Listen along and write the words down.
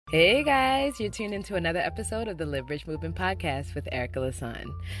Hey guys, you're tuned into another episode of the Live Rich Movement Podcast with Erica Lasan.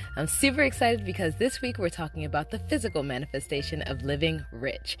 I'm super excited because this week we're talking about the physical manifestation of living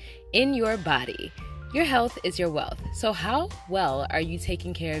rich in your body. Your health is your wealth. So how well are you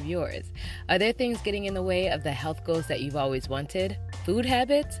taking care of yours? Are there things getting in the way of the health goals that you've always wanted? Food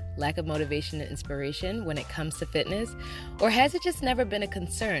habits? Lack of motivation and inspiration when it comes to fitness? Or has it just never been a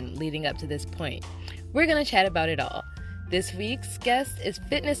concern leading up to this point? We're going to chat about it all. This week's guest is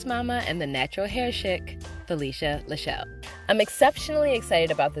fitness mama and the natural hair chick, Felicia Lachelle. I'm exceptionally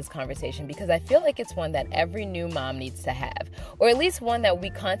excited about this conversation because I feel like it's one that every new mom needs to have, or at least one that we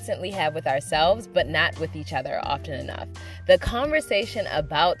constantly have with ourselves, but not with each other often enough. The conversation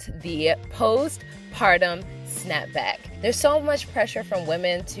about the postpartum snapback. There's so much pressure from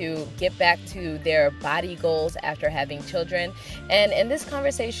women to get back to their body goals after having children. And in this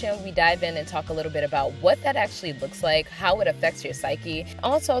conversation, we dive in and talk a little bit about what that actually looks like, how it affects your psyche.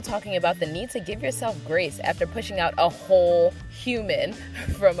 Also talking about the need to give yourself grace after pushing out a whole human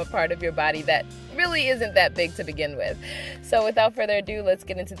from a part of your body that really isn't that big to begin with. So without further ado, let's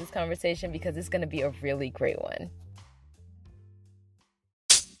get into this conversation because it's going to be a really great one.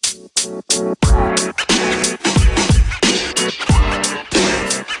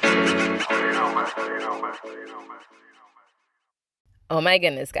 Oh my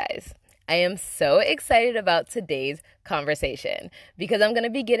goodness, guys. I am so excited about today's conversation because I'm going to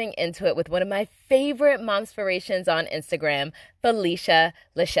be getting into it with one of my favorite momspirations on Instagram, Felicia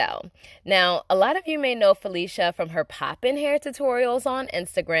Lachelle. Now, a lot of you may know Felicia from her poppin' hair tutorials on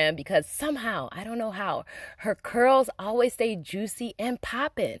Instagram because somehow, I don't know how, her curls always stay juicy and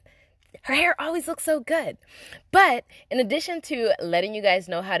poppin'. Her hair always looks so good. But in addition to letting you guys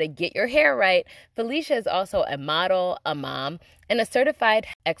know how to get your hair right, Felicia is also a model, a mom, and a certified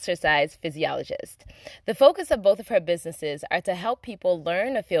exercise physiologist. The focus of both of her businesses are to help people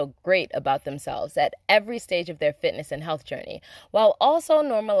learn to feel great about themselves at every stage of their fitness and health journey, while also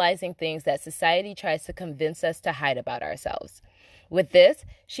normalizing things that society tries to convince us to hide about ourselves. With this,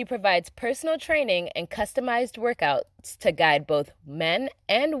 she provides personal training and customized workouts to guide both men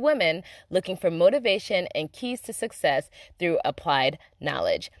and women looking for motivation and keys to success through applied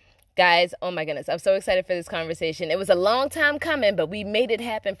knowledge. Guys, oh my goodness, I'm so excited for this conversation. It was a long time coming, but we made it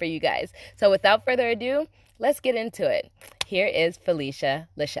happen for you guys. So without further ado, let's get into it. Here is Felicia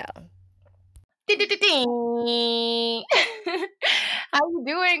Lachelle. How you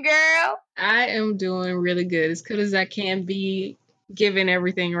doing, girl? I am doing really good, as good as I can be given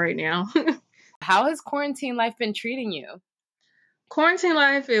everything right now. How has quarantine life been treating you? Quarantine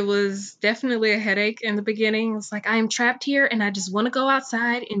life, it was definitely a headache in the beginning. It's like I am trapped here and I just want to go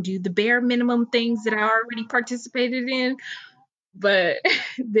outside and do the bare minimum things that I already participated in. But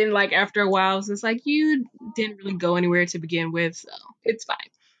then, like, after a while, it's just like you didn't really go anywhere to begin with, so it's fine.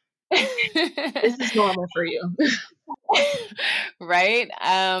 This is normal for you. Right?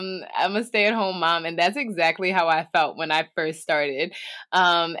 I'm a stay-at-home mom, and that's exactly how I felt when I first started.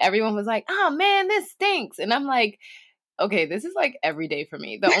 Everyone was like, "Oh man, this stinks," and I'm like, "Okay, this is like every day for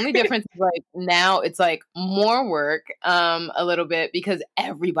me." The only difference is like now it's like more work, a little bit because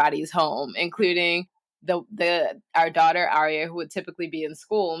everybody's home, including the our daughter Aria, who would typically be in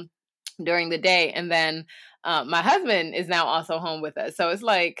school during the day, and then my husband is now also home with us. So it's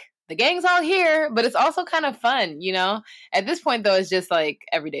like the gang's all here, but it's also kind of fun, you know? At this point, though, it's just like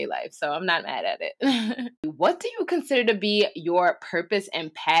everyday life. So I'm not mad at it. What do you consider to be your purpose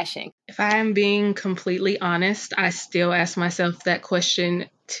and passion? If I am being completely honest, I still ask myself that question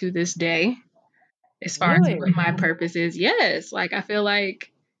to this day. As far as Really? what my purpose is, yes. Like, I feel like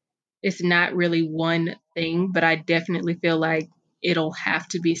it's not really one thing, but I definitely feel like it'll have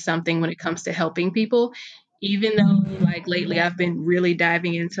to be something when it comes to helping people. Even though, like, lately I've been really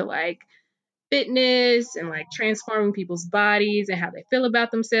diving into like fitness and like transforming people's bodies and how they feel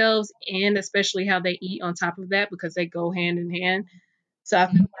about themselves, and especially how they eat on top of that because they go hand in hand. So I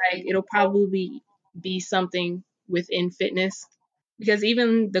feel like it'll probably be something within fitness because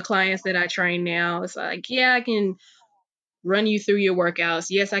even the clients that I train now, it's like, yeah, I can run you through your workouts.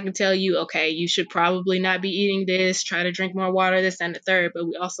 Yes, I can tell you, okay, you should probably not be eating this, try to drink more water, this and the third, but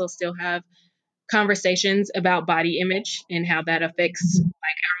we also still have conversations about body image and how that affects like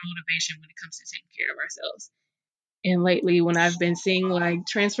our motivation when it comes to taking care of ourselves. And lately when I've been seeing like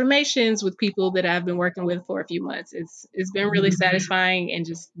transformations with people that I've been working with for a few months, it's been really satisfying, and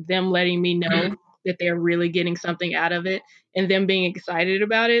just them letting me know that they're really getting something out of it and them being excited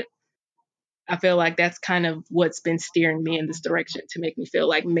about it. I feel like that's kind of what's been steering me in this direction to make me feel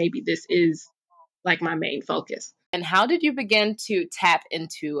like maybe this is like my main focus. And how did you begin to tap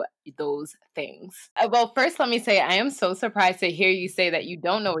into those things? Well, first, let me say I am so surprised to hear you say that you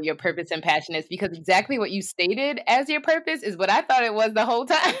don't know what your purpose and passion is, because exactly what you stated as your purpose is what I thought it was the whole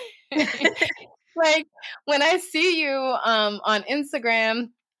time. Like, when I see you on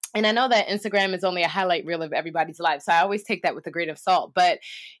Instagram, and I know that Instagram is only a highlight reel of everybody's life, so I always take that with a grain of salt. But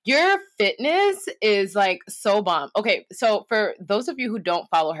your fitness is like so bomb. Okay, so for those of you who don't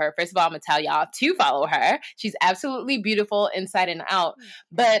follow her, first of all, I'm gonna tell y'all to follow her. She's absolutely beautiful inside and out.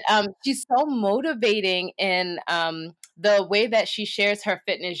 But she's so motivating in the way that she shares her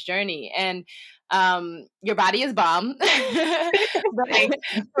fitness journey. And your body is bomb. But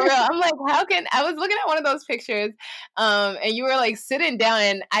for real, I'm like, how can I was looking at one of those pictures, and you were like sitting down,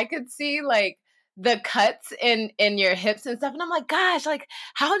 and I could see like the cuts in your hips and stuff, and I'm like, gosh, like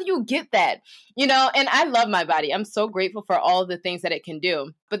how do you get that? And I love my body. I'm so grateful for all the things that it can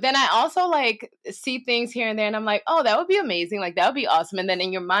do. But then I also like see things here and there, and I'm like, oh, that would be amazing, like that would be awesome. And then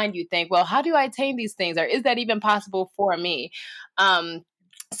in your mind you think, well, how do I attain these things, or is that even possible for me?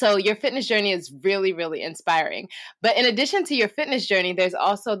 So your fitness journey is really, really inspiring. But in addition to your fitness journey, there's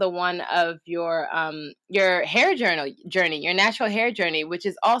also the one of your hair journey, your natural hair journey, which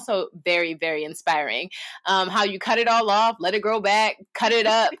is also very, very inspiring. How you cut it all off, let it grow back, cut it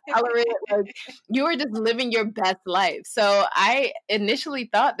up, color it. Like, you were just living your best life. So I initially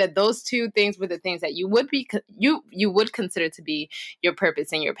thought that those two things were the things that you would consider to be your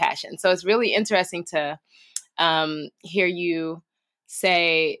purpose and your passion. So it's really interesting to hear you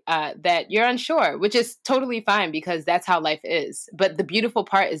say that you're unsure, which is totally fine because that's how life is. But the beautiful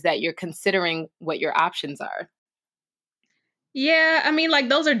part is that you're considering what your options are. Yeah, I mean, like,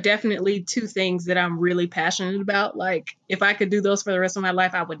 those are definitely two things that I'm really passionate about. Like, if I could do those for the rest of my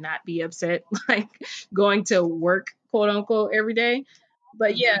life, I would not be upset, like, going to work, quote unquote, every day.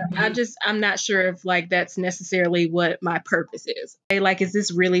 But yeah, I'm not sure if like that's necessarily what my purpose is. Like, is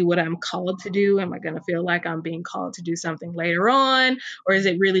this really what I'm called to do? Am I going to feel like I'm being called to do something later on? Or is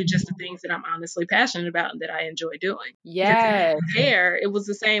it really just the things that I'm honestly passionate about and that I enjoy doing? Yes. Hair, it was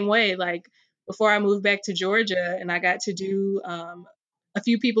the same way. Like, before I moved back to Georgia and I got to do a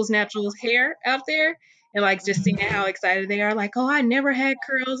few people's natural hair out there, and like just seeing how excited they are, like, oh, I never had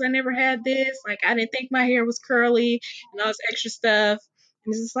curls, I never had this, like I didn't think my hair was curly and all this extra stuff.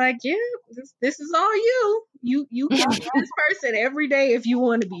 And it's just like, yeah, this is all you. You can be this person every day if you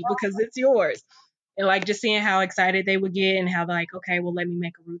want to be, because it's yours. And like just seeing how excited they would get and how they're like, okay, well, let me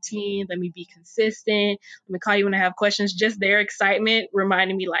make a routine, let me be consistent, let me call you when I have questions. Just their excitement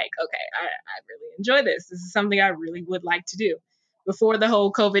reminded me like, okay, I really enjoy this. This is something I really would like to do. Before the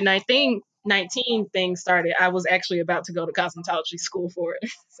whole COVID-19 thing started, I was actually about to go to cosmetology school for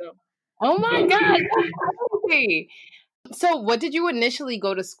it. So, oh my God, that's crazy. So what did you initially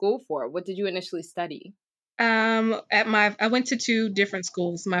go to school for? What did you initially study? I went to two different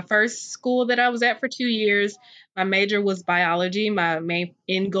schools. My first school that I was at for 2 years, my major was biology. My main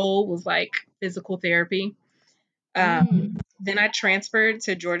end goal was like physical therapy. Then I transferred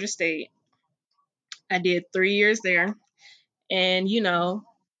to Georgia State. I did 3 years there. And,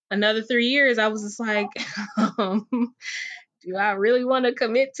 another 3 years, I was just like, do I really want to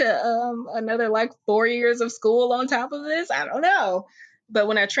commit to another like 4 years of school on top of this? I don't know. But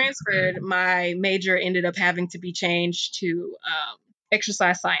when I transferred, my major ended up having to be changed to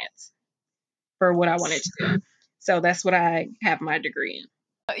exercise science for what I wanted to do. So that's what I have my degree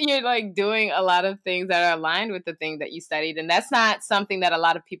in. You're like doing a lot of things that are aligned with the thing that you studied, and that's not something that a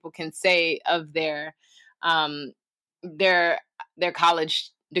lot of people can say of um their college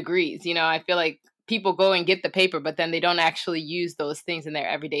degrees. I feel like people go and get the paper, but then they don't actually use those things in their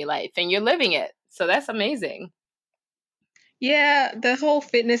everyday life, and you're living it. So that's amazing. Yeah, the whole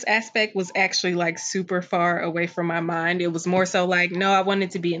fitness aspect was actually like super far away from my mind. It was more so like, no, I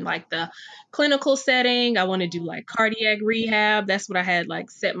wanted to be in like the clinical setting. I want to do like cardiac rehab. That's what I had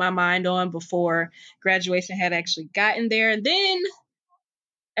like set my mind on before graduation had actually gotten there. And then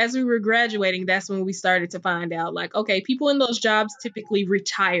as we were graduating, that's when we started to find out like, okay, people in those jobs typically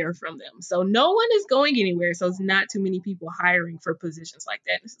retire from them. So no one is going anywhere. So it's not too many people hiring for positions like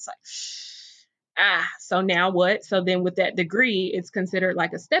that. And it's just like, so now what? So then with that degree, it's considered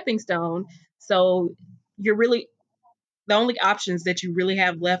like a stepping stone. So you're really, the only options that you really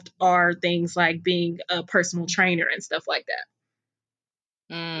have left are things like being a personal trainer and stuff like that.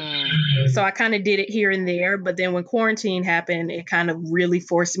 So I kind of did it here and there, but then when quarantine happened, it kind of really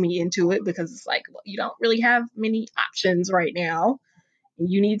forced me into it because it's like, well, you don't really have many options right now.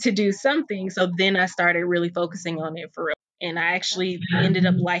 You need to do something. So then I started really focusing on it for real. And I actually ended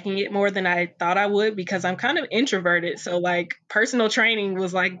up liking it more than I thought I would because I'm kind of introverted. So like personal training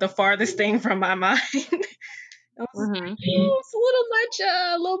was like the farthest thing from my mind. I was Mm-hmm. like, oh, it's a little much,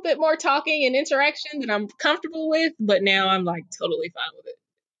 a little bit more talking and interaction that I'm comfortable with, but now I'm like totally fine with it.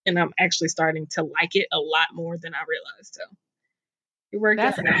 And I'm actually starting to like it a lot more than I realized. So it worked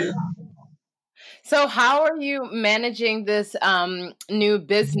That's out. so. How are you managing this new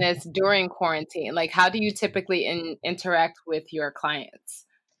business during quarantine? Like, how do you typically interact with your clients?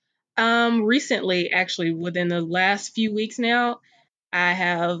 Recently, actually, within the last few weeks now, I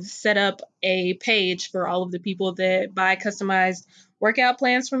have set up a page for all of the people that buy customized workout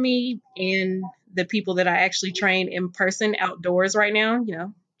plans from me and the people that I actually train in person outdoors right now.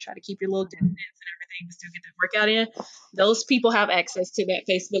 Try to keep your little distance and everything to still get that workout in. Those people have access to that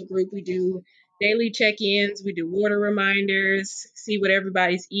Facebook group. We do daily check ins, we do water reminders, see what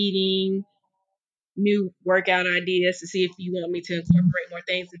everybody's eating, new workout ideas to see if you want me to incorporate more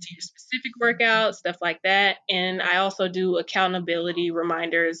things into your specific workout, stuff like that. And I also do accountability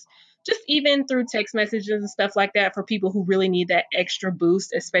reminders, just even through text messages and stuff like that for people who really need that extra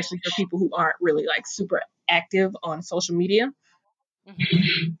boost, especially for people who aren't really like super active on social media.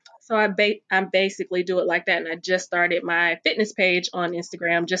 Mm-hmm. So I basically do it like that. And I just started my fitness page on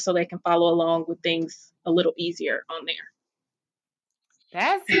Instagram just so they can follow along with things a little easier on there.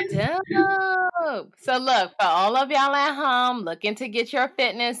 That's dope. So look, for all of y'all at home looking to get your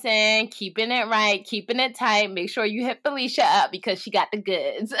fitness in, keeping it right, keeping it tight, make sure you hit Felicia up because she got the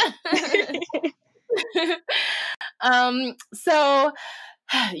goods. So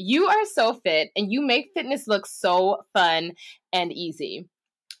you are so fit and you make fitness look so fun and easy.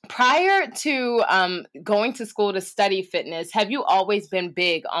 Prior to going to school to study fitness, have you always been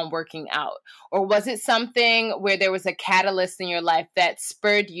big on working out? Or was it something where there was a catalyst in your life that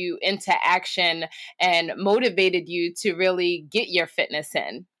spurred you into action and motivated you to really get your fitness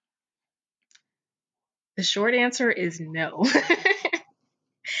in? The short answer is no.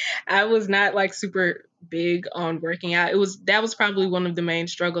 I was not like super big on working out. That was probably one of the main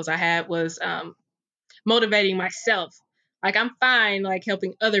struggles I had was motivating myself. Like I'm fine like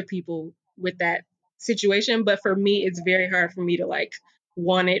helping other people with that situation, but for me it's very hard for me to like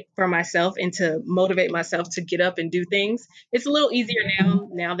want it for myself and to motivate myself to get up and do things. It's a little easier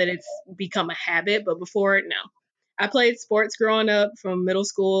now that it's become a habit, but before no. I played sports growing up from middle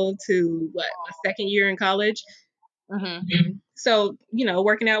school to my second year in college. Mm-hmm. So,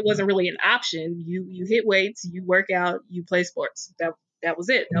 working out wasn't really an option. You hit weights, you work out, you play sports. That was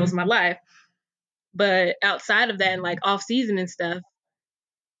it. That was my life. But outside of that and like off season and stuff,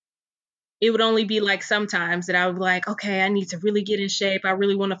 it would only be like sometimes that I would be like, okay, I need to really get in shape. I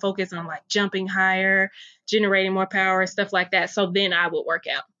really want to focus on like jumping higher, generating more power, stuff like that. So then I would work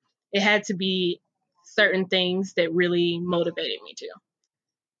out. It had to be certain things that really motivated me to.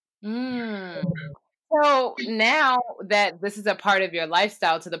 Mm. So now that this is a part of your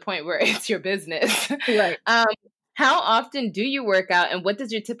lifestyle to the point where it's your business, Right. um, how often do you work out and what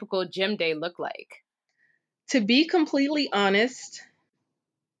does your typical gym day look like? To be completely honest,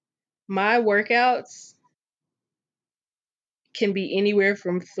 my workouts can be anywhere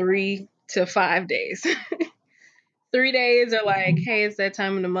from 3 to 5 days. 3 days are like, hey, it's that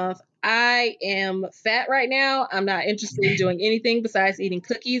time of the month. I am fat right now. I'm not interested in doing anything besides eating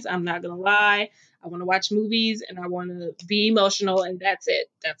cookies. I'm not going to lie. I want to watch movies and I want to be emotional, and that's it.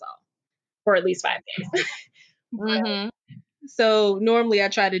 That's all for at least 5 days. Mm-hmm. So normally I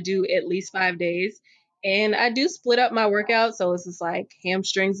try to do at least 5 days. And I do split up my workout. So it's just like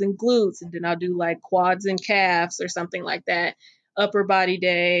hamstrings and glutes. And then I'll do like quads and calves or something like that. Upper body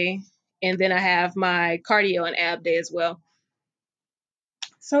day. And then I have my cardio and ab day as well.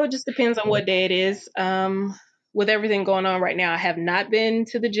 So it just depends on what day it is. With everything going on right now, I have not been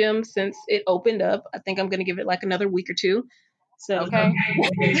to the gym since it opened up. I think I'm going to give it like another week or two. So, Okay.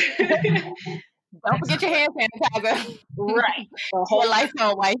 Don't forget your hand sanitizer. right. Your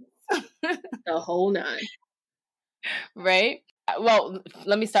Lysol wipes. The whole nine. Right? Well,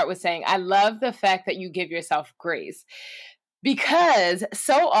 let me start with saying I love the fact that you give yourself grace because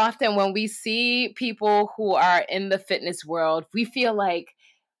so often when we see people who are in the fitness world, we feel like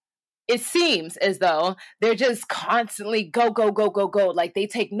it seems as though they're just constantly go go go go go, like they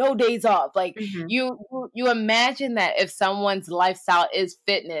take no days off. Like Mm-hmm. you imagine that if someone's lifestyle is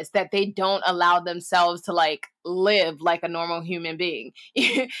fitness, that they don't allow themselves to like live like a normal human being.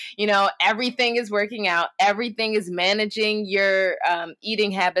 Everything is working out, everything is managing your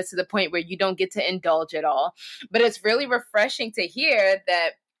eating habits to the point where you don't get to indulge at all. But it's really refreshing to hear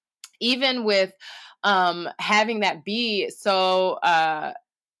that even with having that be so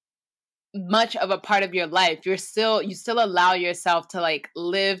much of a part of your life, you still allow yourself to like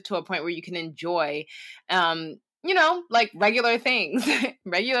live to a point where you can enjoy like regular things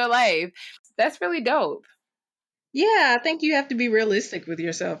regular life. That's really dope. Yeah, I think you have to be realistic with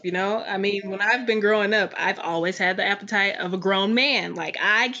yourself, you know? I mean, when I've been growing up, I've always had the appetite of a grown man. Like,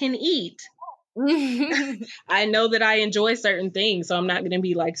 I can eat. I know that I enjoy certain things, so I'm not going to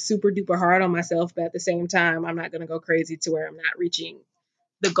be like super duper hard on myself, but at the same time, I'm not going to go crazy to where I'm not reaching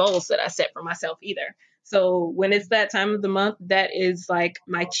the goals that I set for myself either. So when it's that time of the month, that is like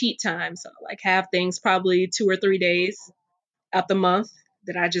my cheat time. So I like have things probably 2 or 3 days out the month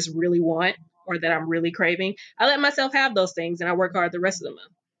that I just really want or that I'm really craving. I let myself have those things and I work hard the rest of the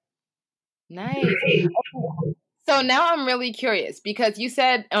month. Nice. So now I'm really curious because you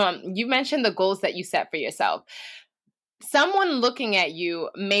said you mentioned the goals that you set for yourself. Someone looking at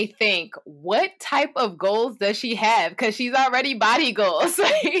you may think, what type of goals does she have? Because she's already body goals.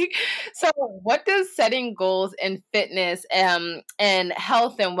 So, what does setting goals in fitness and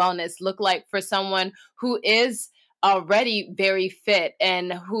health and wellness look like for someone who is already very fit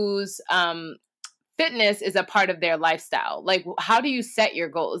and whose fitness is a part of their lifestyle? Like, how do you set your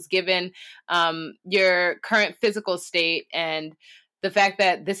goals given your current physical state and the fact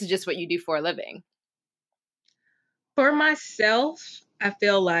that this is just what you do for a living? For myself, I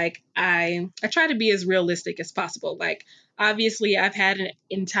feel like I try to be as realistic as possible. Like obviously I've had an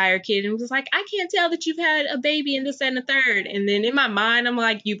entire kid and was like, I can't tell that you've had a baby and this and the third. And then in my mind, I'm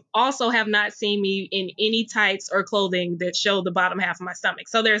like, you also have not seen me in any tights or clothing that show the bottom half of my stomach.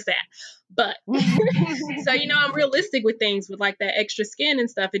 So there's that. But so I'm realistic with things with like that extra skin and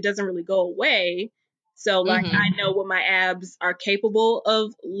stuff. It doesn't really go away. So like Hmm. I know what my abs are capable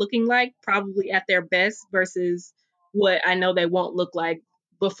of looking like, probably at their best versus what I know they won't look like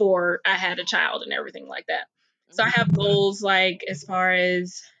before I had a child and everything like that. So I have goals like as far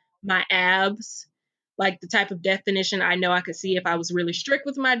as my abs, like the type of definition I know I could see if I was really strict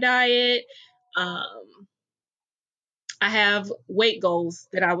with my diet. Um, I have weight goals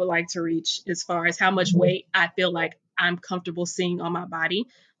that I would like to reach as far as how much weight I feel like I'm comfortable seeing on my body.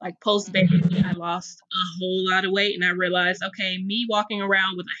 Like post baby, I lost a whole lot of weight and I realized, okay, me walking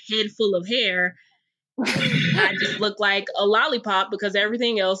around with a head full of hair, I just look like a lollipop because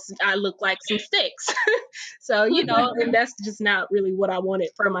everything else I look like some sticks. So, and that's just not really what I wanted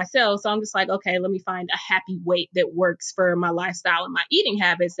for myself. So I'm just like, okay, let me find a happy weight that works for my lifestyle and my eating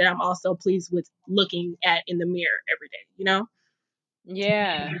habits that I'm also pleased with looking at in the mirror every day?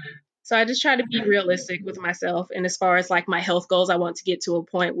 Yeah. So I just try to be realistic with myself. And as far as like my health goals, I want to get to a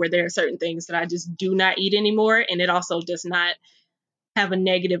point where there are certain things that I just do not eat anymore. And it also does not have a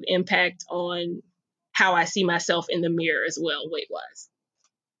negative impact on how I see myself in the mirror as well, weight wise.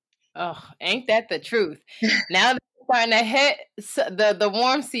 Oh, ain't that the truth? Now that it's starting to hit the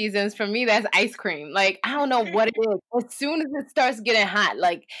warm seasons, for me, that's ice cream. Like, I don't know what it is. As soon as it starts getting hot,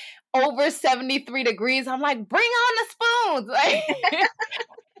 like over 73 degrees, I'm like, bring on the spoons. Like,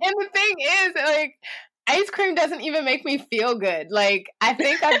 and the thing is, like, ice cream doesn't even make me feel good. Like, I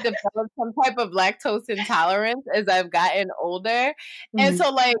think I've developed some type of lactose intolerance as I've gotten older. And Mhm.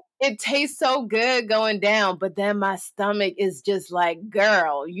 so, like, it tastes so good going down, but then my stomach is just like,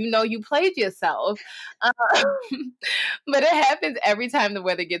 girl, you played yourself. Um, but it happens every time the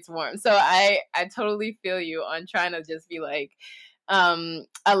weather gets warm. So I totally feel you on trying to just be like,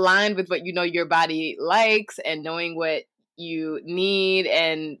 aligned with what your body likes and knowing what you need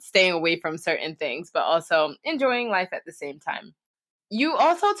and staying away from certain things, but also enjoying life at the same time. You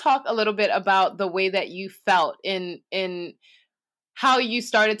also talk a little bit about the way that you felt in how you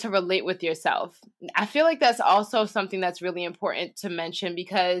started to relate with yourself. I feel like that's also something that's really important to mention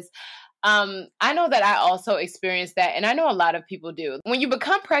because I know that I also experienced that, and I know a lot of people do. When you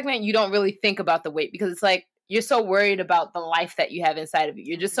become pregnant, you don't really think about the weight because it's like you're so worried about the life that you have inside of you.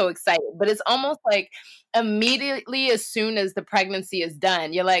 You're just so excited. But it's almost like immediately as soon as the pregnancy is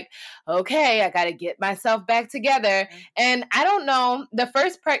done, you're like, okay, I got to get myself back together. And I don't know, the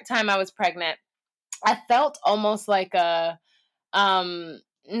first time I was pregnant, I felt almost like a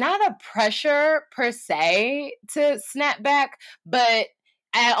not a pressure per se to snap back, but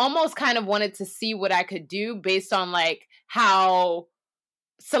I almost kind of wanted to see what I could do based on like how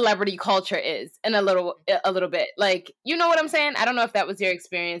celebrity culture is in a little bit. Like, you know what I'm saying? I don't know if that was your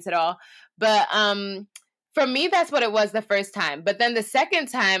experience at all, but for me that's what it was the first time. But then the second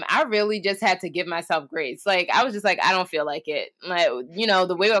time I really just had to give myself grace. Like I was just like I don't feel like it. Like,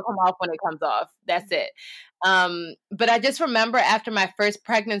 the weight will come off when it comes off. That's it. But I just remember after my first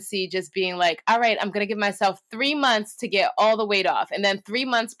pregnancy just being like, all right, I'm going to give myself 3 months to get all the weight off. And then 3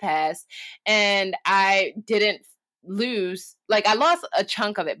 months passed and I didn't lose, like I lost a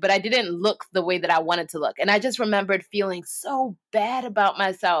chunk of it, but I didn't look the way that I wanted to look. And I just remembered feeling so bad about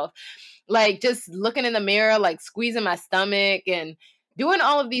myself, like just looking in the mirror, like squeezing my stomach and doing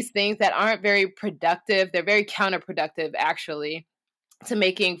all of these things that aren't very productive. They're very counterproductive, actually, to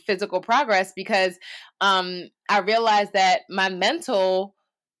making physical progress, because I realized that my mental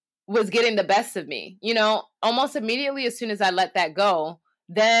was getting the best of me. Almost immediately as soon as I let that go,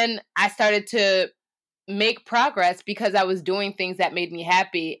 then I started to make progress because I was doing things that made me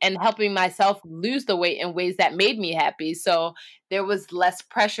happy and helping myself lose the weight in ways that made me happy. So there was less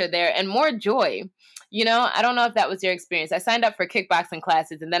pressure there and more joy. I don't know if that was your experience. I signed up for kickboxing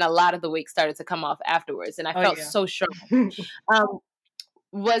classes and then a lot of the weight started to come off afterwards and I Oh felt yeah. so strong.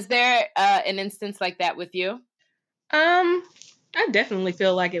 Was there an instance like that with you? I definitely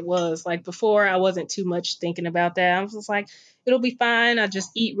feel like it was. Like before, I wasn't too much thinking about that. I was just like, it'll be fine. I'll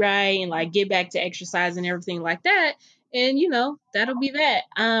just eat right and like get back to exercise and everything like that. And that'll be that.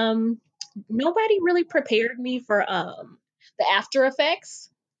 Nobody really prepared me for the after effects,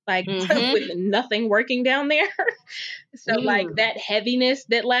 like Mm-hmm. with nothing working down there. So like Mm. that heaviness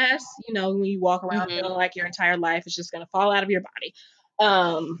that lasts, when you walk around Mm-hmm. feeling like your entire life is just gonna fall out of your body.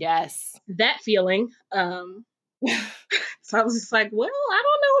 Yes. That feeling. So I was just like, well, I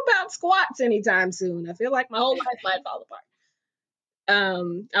don't know about squats anytime soon. I feel like my whole life might fall apart.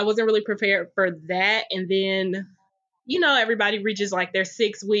 I wasn't really prepared for that. And then, everybody reaches like their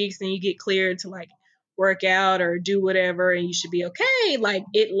 6 weeks and you get cleared to like work out or do whatever and you should be okay. Like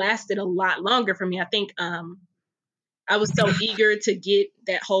it lasted a lot longer for me. I think I was so eager to get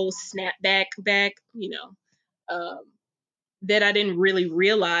that whole snapback back, um, that I didn't really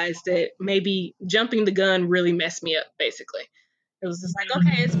realize that maybe jumping the gun really messed me up, basically. It was just like,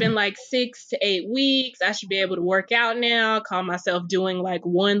 okay, it's been like 6 to 8 weeks. I should be able to work out now. Call myself doing like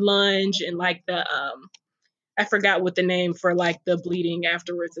one lunge and like the I forgot what the name for like the bleeding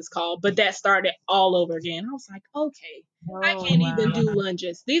afterwards is called, but that started all over again. I was like, okay, I Oh, can't even wow. do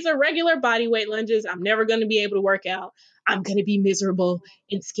lunges. These are regular body weight lunges. I'm never going to be able to work out. I'm going to be miserable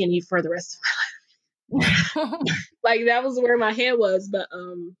and skinny for the rest of my life. Like that was where my head was, but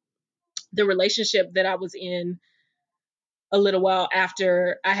the relationship that I was in a little while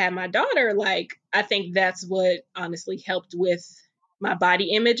after I had my daughter, like I think that's what honestly helped with my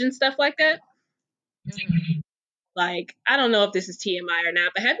body image and stuff like that. Mhm. Like, I don't know if this is TMI or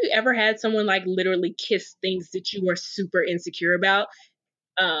not, but have you ever had someone like literally kiss things that you were super insecure about?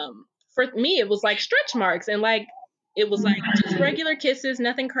 For me, it was like stretch marks and like it was like just regular kisses,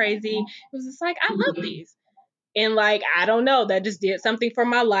 nothing crazy. It was just like, I love these. And like, I don't know, that just did something for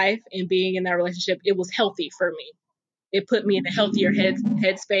my life and being in that relationship. It was healthy for me. It put me in a healthier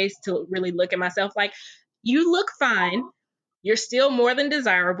headspace to really look at myself like, you look fine. You're still more than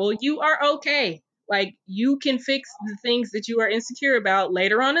desirable. You are okay. Like you can fix the things that you are insecure about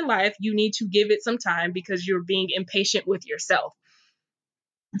later on in life. You need to give it some time because you're being impatient with yourself.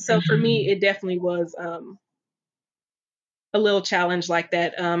 So for me, it definitely was a little challenge like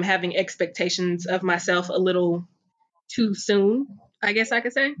that. Having expectations of myself a little too soon, I guess I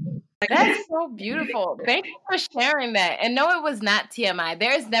could say. That's so beautiful. Thank you for sharing that. And no, it was not TMI.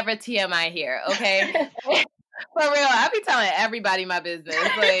 There's never TMI here, okay? For real, I be telling everybody my business.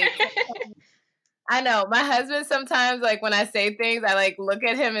 Like, I know my husband sometimes, like when I say things, I like look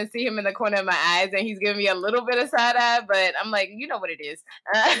at him and see him in the corner of my eyes, and he's giving me a little bit of side eye. But I'm like, you know what it is.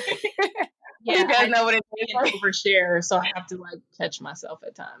 Yeah, You guys I know what it can't is. overshare, so I have to like catch myself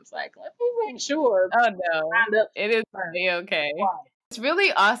at times. Like, let me make sure. Oh no, Round up it is first. okay. Why? It's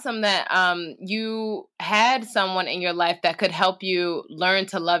really awesome that you had someone in your life that could help you learn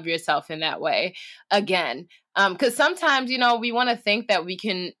to love yourself in that way again. Because sometimes we want to think that we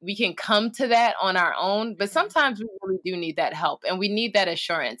can come to that on our own, but sometimes we really do need that help and we need that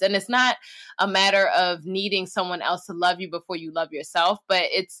assurance. And it's not a matter of needing someone else to love you before you love yourself, but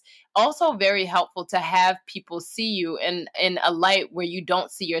it's also very helpful to have people see you in a light where you don't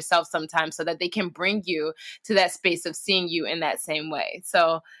see yourself sometimes, so that they can bring you to that space of seeing you in that same way.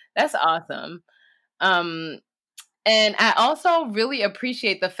 So that's awesome. Um, and I also really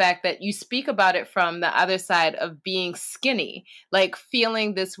appreciate the fact that you speak about it from the other side of being skinny, like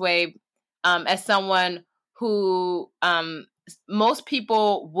feeling this way as someone who most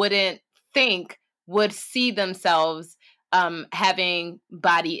people wouldn't think would see themselves having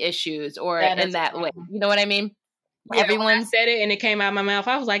body issues or That in is that way. You know what I mean? Yeah, when I Everyone's said it and it came out of my mouth,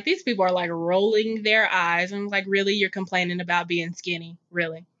 I was like, these people are like rolling their eyes. And I was like, really? You're complaining about being skinny?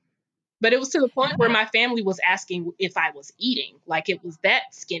 Really? But it was to the point where my family was asking if I was eating. Like it was that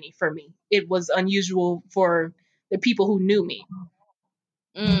skinny for me. It was unusual for the people who knew me.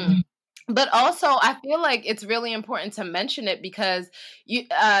 mm. But also, I feel like it's really important to mention it because you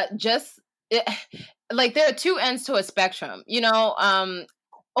just it, like there are two ends to a spectrum.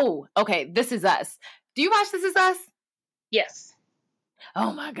 Oh, okay, This Is Us. Do you watch This Is Us? Yes.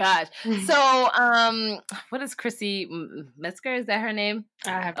 Oh my gosh. So, what is Chrissy Metzger? Is that her name?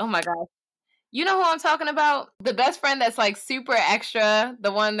 Oh my gosh. You know who I'm talking about? The best friend that's like super extra,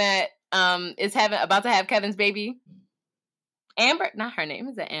 the one that is having about to have Kevin's baby. Amber, not her name.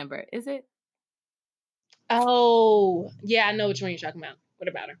 Is it Amber? Is it? Oh, yeah, I know which one you're talking about. What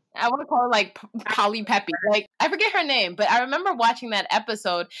about her? I want to call her like Polly Peppy. Like I forget her name, but I remember watching that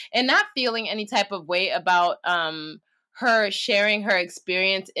episode and not feeling any type of way about her sharing her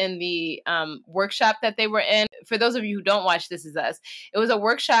experience in the workshop that they were in. For those of you who don't watch This Is Us, it was a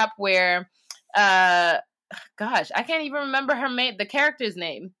workshop where gosh, I can't even remember the character's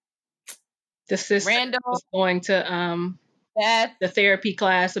name. The sister Randall was going to Beth. the therapy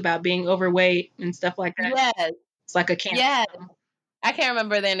class about being overweight and stuff like that. Yes. It's like a camp. Yes. I can't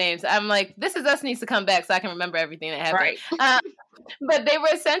remember their names. I'm like, This Is Us needs to come back so I can remember everything that happened. Right. But they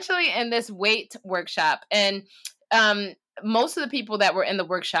were essentially in this weight workshop, and most of the people that were in the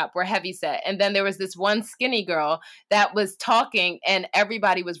workshop were heavyset. And then there was this one skinny girl that was talking, and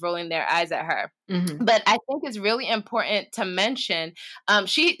everybody was rolling their eyes at her. Mm-hmm. But I think it's really important to mention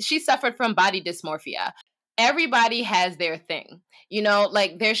she suffered from body dysmorphia. Everybody has their thing. You know,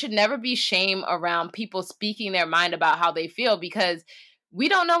 like there should never be shame around people speaking their mind about how they feel, because we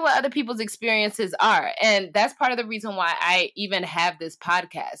don't know what other people's experiences are. And that's part of the reason why I even have this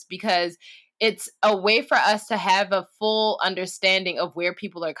podcast, because it's a way for us to have a full understanding of where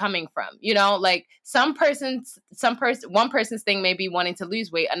people are coming from. You know, like one person's thing may be wanting to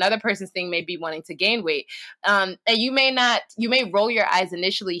lose weight, another person's thing may be wanting to gain weight. And you may roll your eyes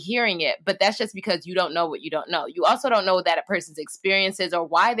initially hearing it, but that's just because you don't know what you don't know. You also don't know that a person's experiences or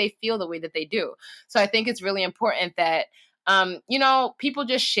why they feel the way that they do. So I think it's really important that people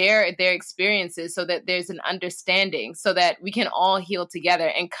just share their experiences so that there's an understanding, so that we can all heal together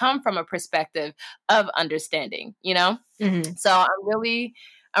and come from a perspective of understanding, you know? Mm-hmm. So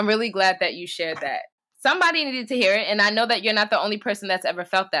I'm really glad that you shared that. Somebody needed to hear it. And I know that you're not the only person that's ever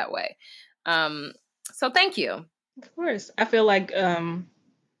felt that way. So thank you. Of course. I feel like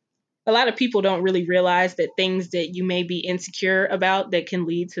a lot of people don't really realize that things that you may be insecure about that can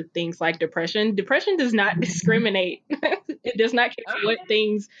lead to things like depression. Depression does not discriminate. It does not care what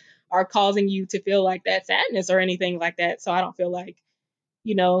things are causing you to feel like that sadness or anything like that. So I don't feel like,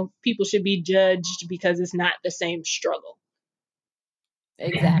 people should be judged because it's not the same struggle.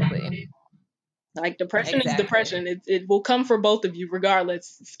 Exactly. Like depression is depression. It will come for both of you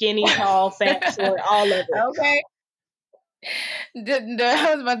regardless. Skinny, tall, fat, short, all of it. Okay.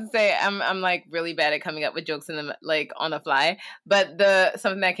 I was about to say I'm like really bad at coming up with jokes on the fly, but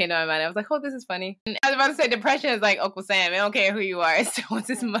something that came to my mind, I was like, oh, this is funny. And I was about to say depression is like Uncle Sam. I don't care who you are. It still wants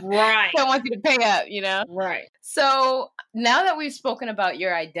his money. Right. Still wants you to pay up, you know? Right. So now that we've spoken about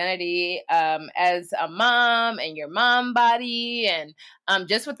your identity as a mom and your mom body and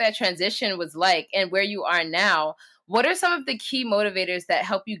just what that transition was like and where you are now, what are some of the key motivators that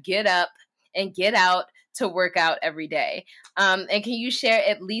help you get up and get out to work out every day? And can you share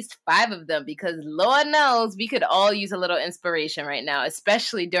at least 5 of them? Because Lord knows we could all use a little inspiration right now,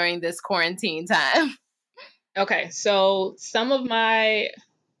 especially during this quarantine time. Okay, so some of my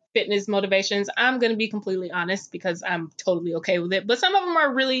fitness motivations, I'm going to be completely honest because I'm totally okay with it. But some of them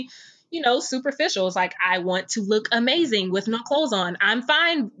are really, superficial. It's like, I want to look amazing with no clothes on. I'm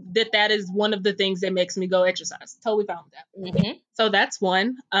fine that is one of the things that makes me go exercise. Totally fine with that. Mm-hmm. So that's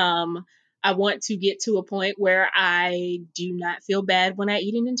one. I want to get to a point where I do not feel bad when I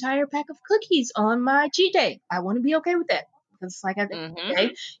eat an entire pack of cookies on my cheat day. I want to be okay with that. Because it's like, at the end of the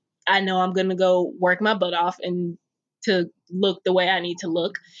day, I know I'm going to go work my butt off and to look the way I need to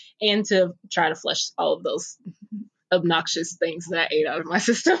look and to try to flush all of those obnoxious things that I ate out of my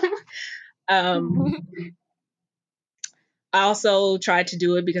system. I also try to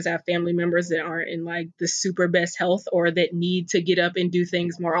do it because I have family members that aren't in like the super best health or that need to get up and do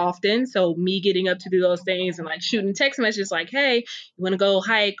things more often. So me getting up to do those things and like shooting text messages like, hey, you want to go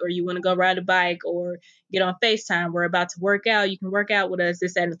hike or you want to go ride a bike or get on FaceTime. We're about to work out. You can work out with us,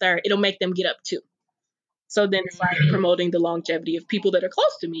 this, that, and the third. It'll make them get up too. So then it's like promoting the longevity of people that are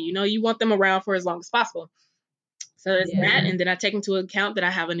close to me. You want them around for as long as possible. So there's that. And then I take into account that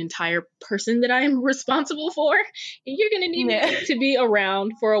I have an entire person that I am responsible for. And you're going to need me to be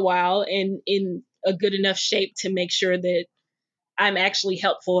around for a while and in a good enough shape to make sure that I'm actually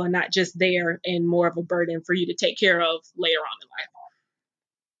helpful and not just there and more of a burden for you to take care of later on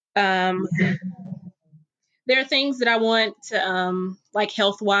in life. There are things that I want to, like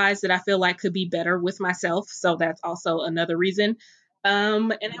health-wise, that I feel like could be better with myself. So that's also another reason.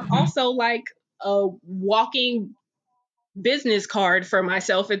 And I'm also like a walking business card for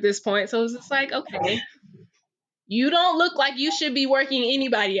myself at this point. So it's just like, okay, you don't look like you should be working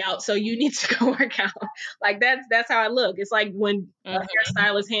anybody out, so you need to go work out. Like that's how I look. It's like when a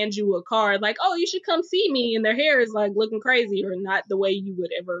hairstylist hands you a card, like, oh, you should come see me, and their hair is like looking crazy or not the way you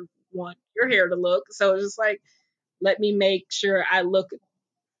would ever want your hair to look. So it's just like, let me make sure I look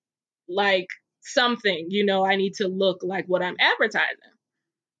like something, I need to look like what I'm advertising.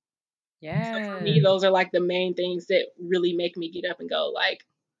 Yeah. So for me, those are like the main things that really make me get up and go, like,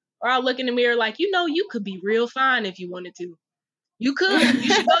 or I'll look in the mirror like, you could be real fine if you wanted to. You could.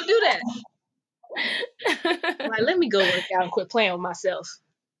 You should go do that. Like, let me go work out and quit playing with myself.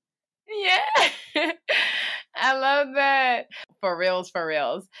 Yeah. I love that. For reals.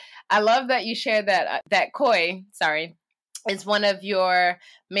 I love that you shared that Koi, is one of your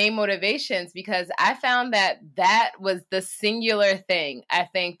main motivations, because I found that was the singular thing I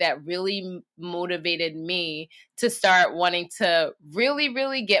think that really motivated me to start wanting to really,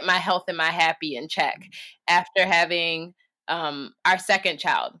 really get my health and my happy in check after having our second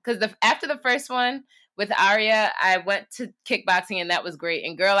child. Because after the first one with Aria, I went to kickboxing, and that was great.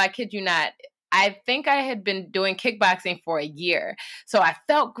 And girl, I kid you not, I think I had been doing kickboxing for a year. So I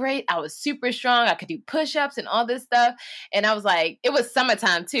felt great. I was super strong. I could do push-ups and all this stuff. And I was like, it was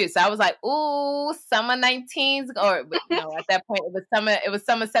summertime too. So I was like, ooh, summer 19s. Or no, at that point it was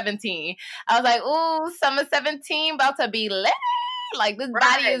summer 17. I was like, ooh, summer 17 about to be lit. Like, this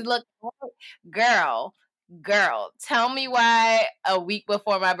body is looking girl, tell me why a week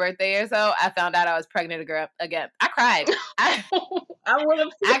before my birthday or so, I found out I was pregnant again. I cried. I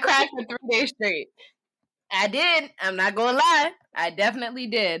cried for 3 days straight. I did. I'm not going to lie. I definitely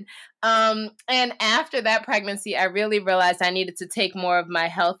did. And after that pregnancy, I really realized I needed to take more of my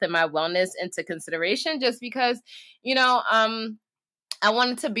health and my wellness into consideration, just because, I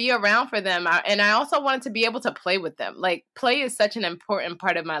wanted to be around for them. And I also wanted to be able to play with them. Like, play is such an important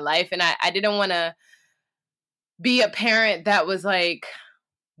part of my life. And I didn't want to be a parent that was like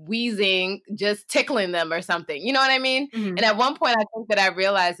wheezing, just tickling them or something. You know what I mean? Mm-hmm. And at one point, I think that I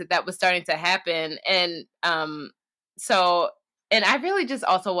realized that was starting to happen. And and I really just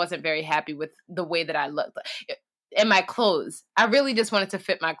also wasn't very happy with the way that I looked in my clothes. I really just wanted to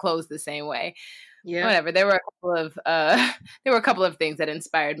fit my clothes the same way. Yeah. Whatever. There were a couple of things that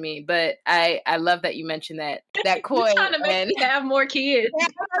inspired me, but I love that you mentioned that Koi. You're trying to make me have more kids.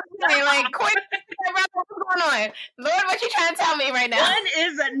 Yeah, like, Koi, what's going on? Lord, what you trying to tell me right now? One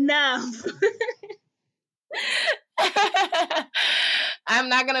is enough. I'm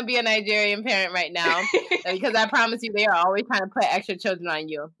not gonna be a Nigerian parent right now, because I promise you they are always trying to put extra children on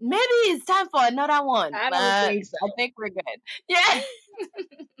you. Maybe it's time for another one. I don't think so. I think we're good. Yeah.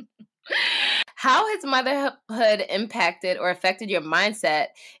 How has motherhood impacted or affected your mindset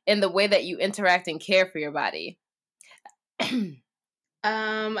in the way that you interact and care for your body?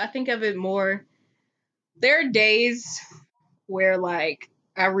 I think of it more, there are days where, like,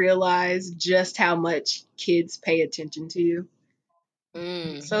 I realize just how much kids pay attention to you.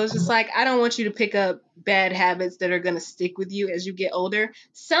 So it's just like, I don't want you to pick up bad habits that are going to stick with you as you get older.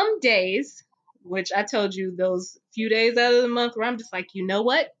 Some days, which I told you, those few days out of the month where I'm just like, you know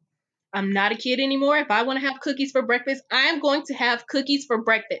what? I'm not a kid anymore. If I want to have cookies for breakfast, I'm going to have cookies for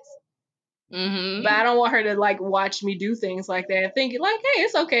breakfast. Mm-hmm. But I don't want her to, like, watch me do things like that, thinking like, hey,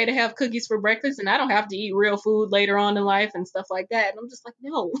 it's okay to have cookies for breakfast and I don't have to eat real food later on in life and stuff like that. And I'm just like,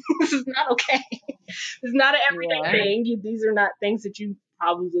 no, this is not okay. It's not an everyday thing. These are not things that you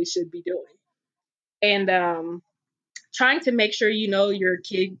probably should be doing. And trying to make sure, your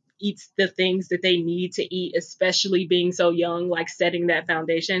kid eats the things that they need to eat, especially being so young, like setting that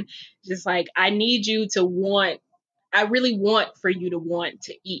foundation. Just like, I really want for you to want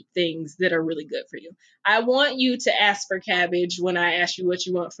to eat things that are really good for you. I want you to ask for cabbage when I ask you what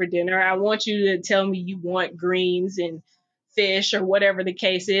you want for dinner. I want you to tell me you want greens and fish or whatever the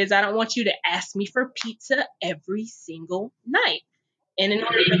case is. I don't want you to ask me for pizza every single night. And in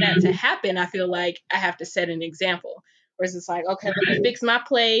order for that to happen, I feel like I have to set an example. Whereas it's like, okay, let me fix my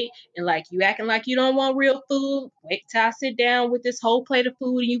plate, and like, you acting like you don't want real food. Wait till I sit down with this whole plate of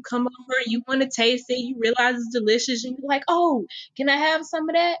food and you come over and you want to taste it. You realize it's delicious and you're like, oh, can I have some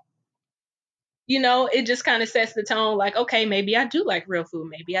of that? It just kind of sets the tone, like, okay, maybe I do like real food.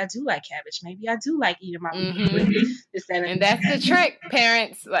 Maybe I do like cabbage. Maybe I do like eating my food. And that's the trick,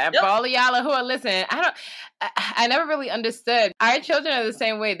 parents. Like, for all of y'all who are listening, I never really understood. Our children are the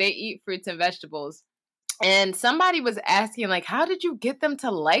same way. They eat fruits and vegetables. And somebody was asking, like, how did you get them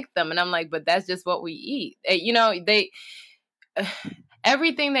to like them? And I'm like, but that's just what we eat.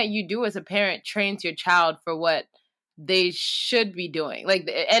 Everything that you do as a parent trains your child for what they should be doing. Like,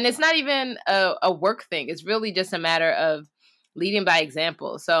 and it's not even a work thing. It's really just a matter of leading by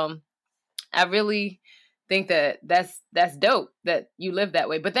example. So I really think that that's dope that you live that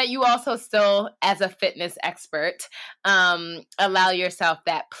way, but that you also still, as a fitness expert, allow yourself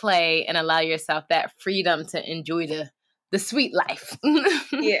that play and allow yourself that freedom to enjoy the sweet life.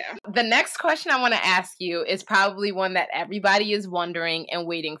 Yeah. The next question I want to ask you is probably one that everybody is wondering and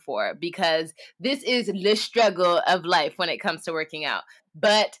waiting for, because this is the struggle of life when it comes to working out.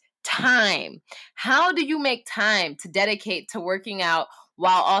 But time. How do you make time to dedicate to working out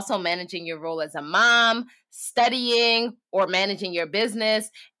while also managing your role as a mom, studying, or managing your business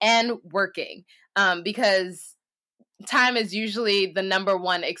and working? Because time is usually the number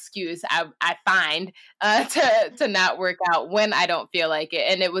one excuse I find to not work out when I don't feel like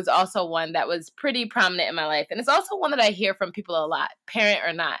it. And it was also one that was pretty prominent in my life. And it's also one that I hear from people a lot, parent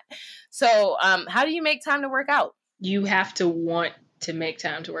or not. So how do you make time to work out? You have to want to make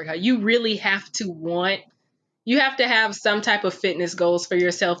time to work out. You really have to want, you have to have some type of fitness goals for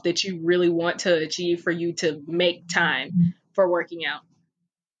yourself that you really want to achieve for you to make time for working out.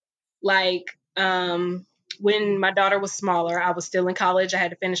 Like, when my daughter was smaller, I was still in college. I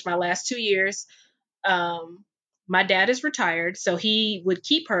had to finish my last 2 years. My dad is retired, so he would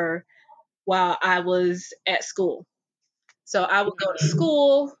keep her while I was at school. So I would go to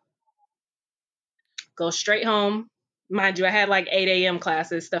school, go straight home. Mind you, I had like 8 a.m.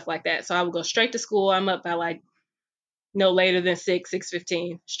 classes, stuff like that. So I would go straight to school. I'm up by like no later than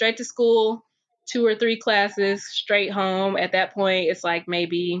 6:15. Straight to school, 2 or 3 classes, straight home. At that point, it's like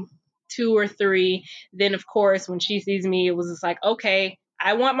maybe 2 or 3. Then, of course, when she sees me, it was just like, okay,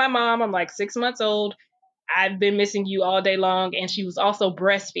 I want my mom. I'm like 6 months old. I've been missing you all day long. And she was also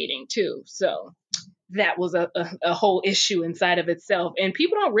breastfeeding too. So that was a whole issue inside of itself. And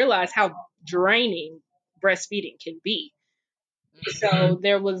people don't realize how draining breastfeeding can be. So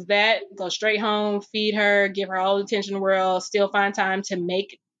there was that, go straight home, feed her, give her all the attention in the world, still find time to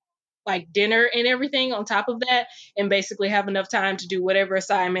make like dinner and everything on top of that, and basically have enough time to do whatever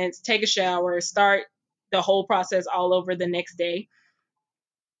assignments, take a shower, start the whole process all over the next day.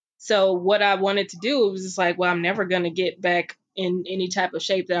 So what I wanted to do was just like, well, I'm never going to get back in any type of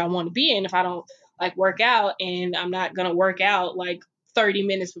shape that I want to be in if I don't like work out, and I'm not going to work out like 30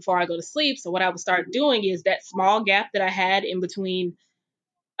 minutes before I go to sleep. So what I would start doing is that small gap that I had in between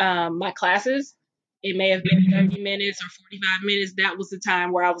my classes, it may have been 30 minutes or 45 minutes. That was the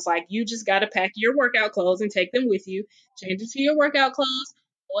time where I was like, you just got to pack your workout clothes and take them with you, change into your workout clothes,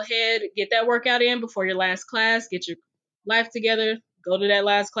 go ahead, get that workout in before your last class, get your life together, go to that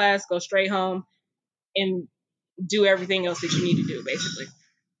last class, go straight home, and do everything else that you need to do, basically.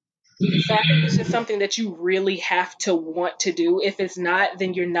 So I think it's just something that you really have to want to do. If it's not,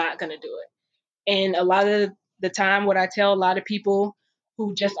 then you're not going to do it. And a lot of the time, what I tell a lot of people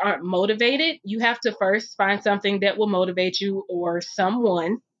who just aren't motivated, you have to first find something that will motivate you, or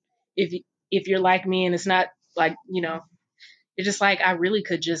someone. If you're like me and it's not like, it's just like, I really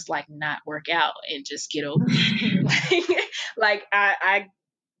could just like not work out and just get over it. like I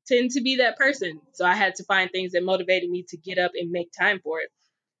tend to be that person. So I had to find things that motivated me to get up and make time for it.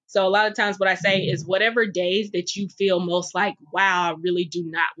 So a lot of times what I say is, whatever days that you feel most like, wow, I really do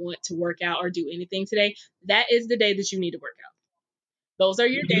not want to work out or do anything today, that is the day that you need to work out. Those are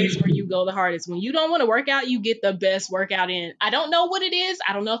your days where you go the hardest. When you don't want to work out, you get the best workout in. I don't know what it is.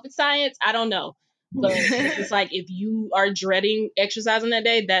 I don't know if it's science. I don't know. But it's like, if you are dreading exercising that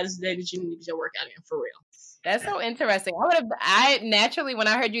day, that's the day that you need to get your workout in, for real. That's so interesting. I naturally, when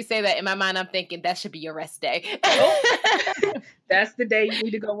I heard you say that, in my mind, I'm thinking that should be your rest day. That's the day you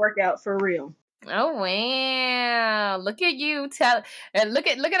need to go work out, for real. Oh wow! Look at you look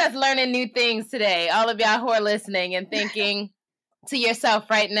at us learning new things today. All of y'all who are listening and thinking to yourself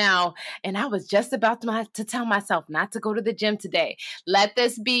right now, and I was just about to tell myself not to go to the gym today. Let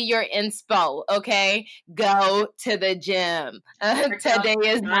this be your inspo, okay? Go to the gym. Today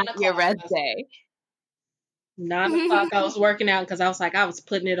is not your rest day. 9 o'clock, I was working out because I was like, I was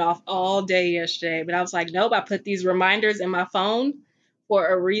putting it off all day yesterday. But I was like, nope, I put these reminders in my phone for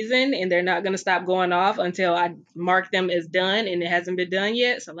a reason, and they're not going to stop going off until I mark them as done, and it hasn't been done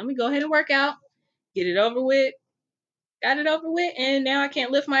yet. So let me go ahead and work out, get it over with, got it over with, and now I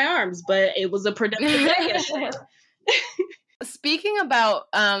can't lift my arms. But it was a productive day yesterday. Speaking about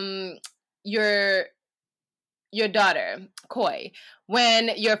your daughter, Koi,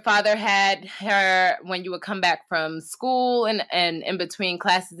 when your father had her, when you would come back from school and in between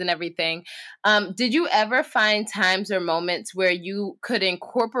classes and everything, did you ever find times or moments where you could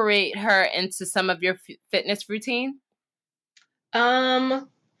incorporate her into some of your fitness routine? Well,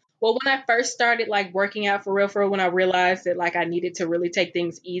 when I first started like working out for real, when I realized that like I needed to really take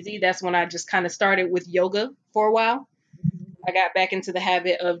things easy, that's when I just kind of started with yoga for a while. I got back into the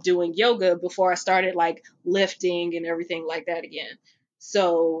habit of doing yoga before I started like lifting and everything like that again.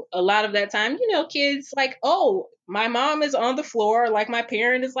 So a lot of that time, kids like, oh, my mom is on the floor, like my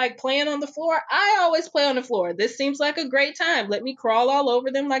parent is like playing on the floor. I always play on the floor. This seems like a great time. Let me crawl all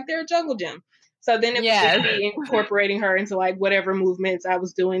over them like they're a jungle gym. So then it was just me incorporating her into like whatever movements I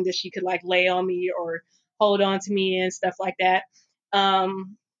was doing that she could like lay on me or hold on to me and stuff like that.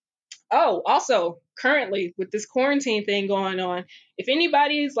 Oh, also, currently with this quarantine thing going on, if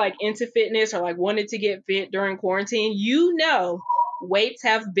anybody's like into fitness or like wanted to get fit during quarantine, weights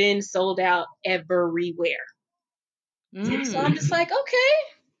have been sold out everywhere. So I'm just like, okay,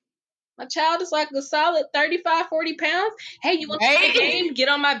 my child is like a solid 35, 40 pounds. Hey, you want to play a game? Get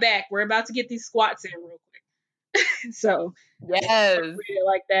on my back. We're about to get these squats in real quick. So, yes,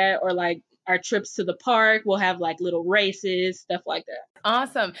 like that, or like our trips to the park, we'll have like little races, stuff like that.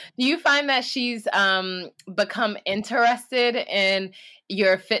 Awesome. Do you find that she's become interested in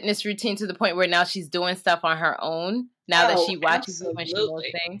your fitness routine to the point where now she's doing stuff on her own now that she watches you when she knows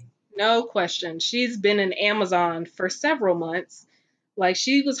things? No question. She's been in Amazon for several months. Like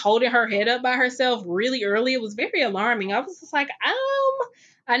she was holding her head up by herself really early. It was very alarming. I was just like,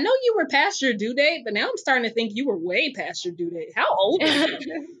 I know you were past your due date, but now I'm starting to think you were way past your due date. How old are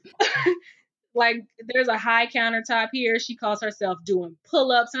you? Like there's a high countertop here. She calls herself doing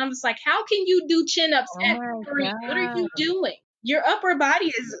pull-ups. And I'm just like, how can you do chin-ups at 3? What are you doing? Your upper body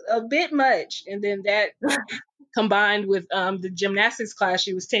is a bit much. And then that combined with the gymnastics class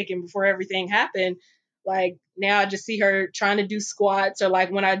she was taking before everything happened, like now I just see her trying to do squats, or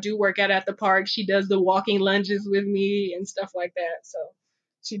like when I do work out at the park, she does the walking lunges with me and stuff like that. So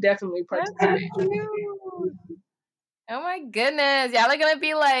she definitely participates. Oh my goodness. Y'all are going to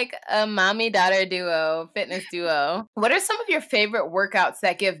be like a mommy-daughter duo, fitness duo. What are some of your favorite workouts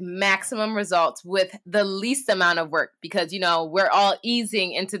that give maximum results with the least amount of work? Because, we're all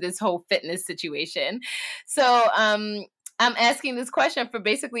easing into this whole fitness situation. So I'm asking this question for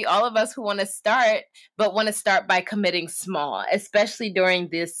basically all of us who want to start, but want to start by committing small, especially during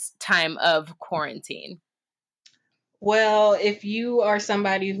this time of quarantine. Well, if you are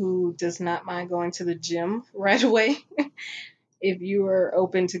somebody who does not mind going to the gym right away, if you are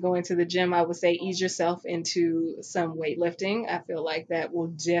open to going to the gym, I would say ease yourself into some weightlifting. I feel like that will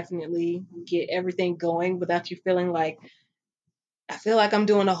definitely get everything going without you feeling like, I feel like I'm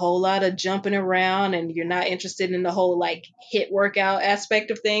doing a whole lot of jumping around and you're not interested in the whole like HIIT workout aspect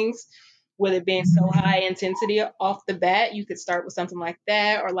of things. With it being so high intensity off the bat, you could start with something like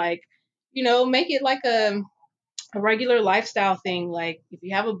that, or like, make it like a regular lifestyle thing. Like if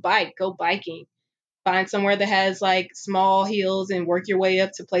you have a bike, go biking. Find somewhere that has like small hills and work your way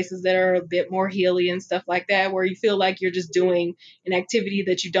up to places that are a bit more hilly and stuff like that, where you feel like you're just doing an activity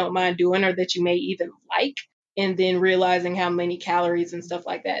that you don't mind doing or that you may even like, and then realizing how many calories and stuff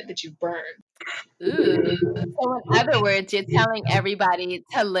like that you've burned. Ooh. So in other words, you're telling everybody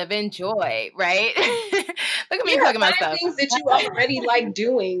to live in joy, right? Look at me plugging myself. Things that you already like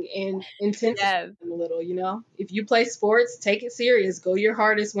doing and intensify them a little, If you play sports, take it serious. Go your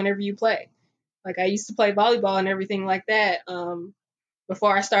hardest whenever you play. Like I used to play volleyball and everything like that.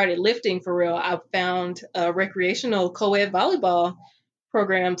 Before I started lifting for real, I found a recreational co-ed volleyball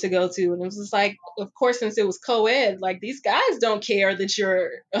program to go to. And it was just like, of course, since it was co-ed, like these guys don't care that you're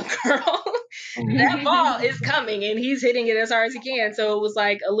a girl. That ball is coming and he's hitting it as hard as he can. So it was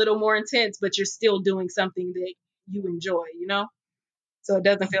like a little more intense, but you're still doing something that you enjoy, So it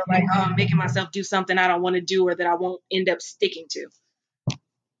doesn't feel like, oh, I'm making myself do something I don't want to do or that I won't end up sticking to.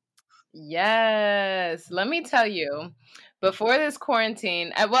 Yes. Let me tell you, before this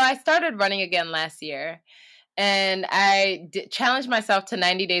quarantine, I started running again last year. And I challenged myself to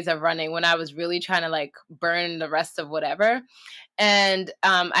 90 days of running when I was really trying to like burn the rest of whatever. And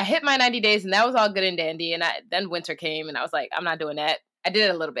I hit my 90 days and that was all good and dandy. And then winter came and I was like, I'm not doing that. I did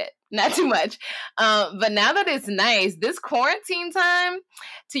it a little bit, not too much. But now that it's nice, this quarantine time,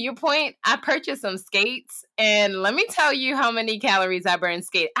 to your point, I purchased some skates. And let me tell you how many calories I burn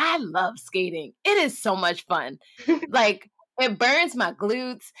skate. I love skating. It is so much fun. Like it burns my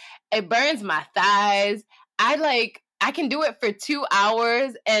glutes. It burns my thighs. I can do it for 2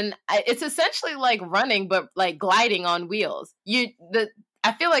 hours and it's essentially like running, but like gliding on wheels.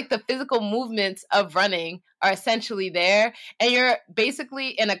 I feel like the physical movements of running are essentially there and you're basically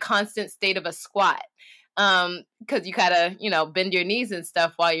in a constant state of a squat. Cause you gotta, bend your knees and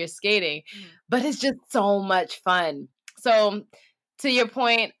stuff while you're skating, but it's just so much fun. So to your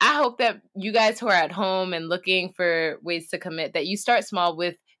point, I hope that you guys who are at home and looking for ways to commit, that you start small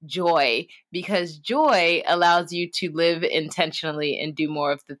with joy, because joy allows you to live intentionally and do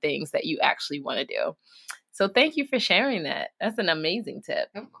more of the things that you actually want to do. So thank you for sharing that. That's an amazing tip.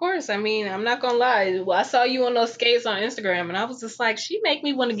 Of course. I mean, I'm not gonna lie. Well, I saw you on those skates on Instagram, and I was just like, she make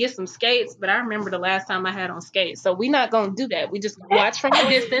me want to get some skates. But I remember the last time I had on skates, so we not gonna do that. We just gonna watch from a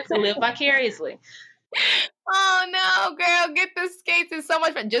distance and live vicariously. Oh no, girl, get the skates. It's so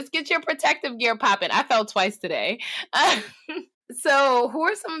much fun. Just get your protective gear popping. I fell twice today. So, who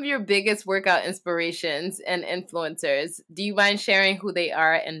are some of your biggest workout inspirations and influencers? Do you mind sharing who they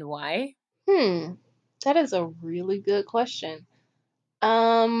are and why? That is a really good question.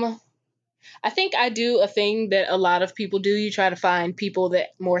 I think I do a thing that a lot of people do. You try to find people that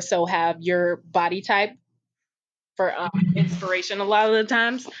more so have your body type for inspiration a lot of the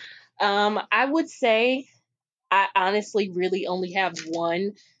times. I would say I honestly really only have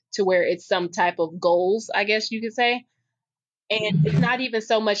one to where it's some type of goals, I guess you could say. And it's not even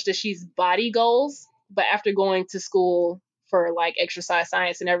so much that she's body goals, but after going to school for like exercise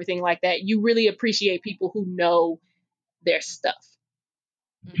science and everything like that, you really appreciate people who know their stuff.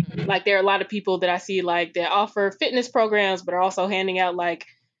 Like there are a lot of people that I see like that offer fitness programs, but are also handing out like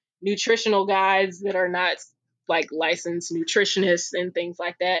nutritional guides that are not like licensed nutritionists and things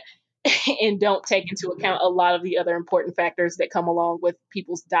like that, and don't take into account a lot of the other important factors that come along with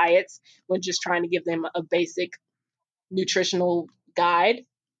people's diets when just trying to give them a basic nutritional guide.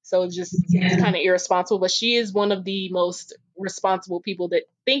 So it's kind of irresponsible, but she is one of the most responsible people that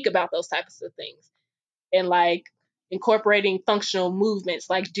think about those types of things and like incorporating functional movements,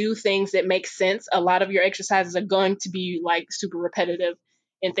 like do things that make sense. A lot of your exercises are going to be like super repetitive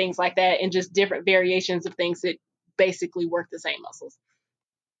and things like that, and just different variations of things that basically work the same muscles.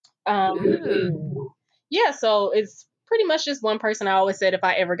 Yeah, so it's pretty much just one person. I always said if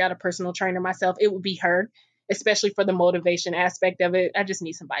I ever got a personal trainer myself, it would be her, especially for the motivation aspect of it. I just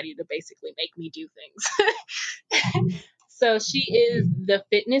need somebody to basically make me do things. So she is the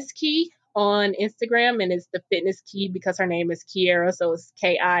Fitness Key on Instagram, and it's the Fitness Key because her name is Kiera, so it's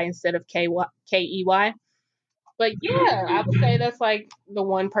Ki instead of Key. But yeah, I would say that's like the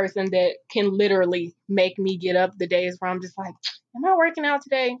one person that can literally make me get up the days where I'm just like, am I working out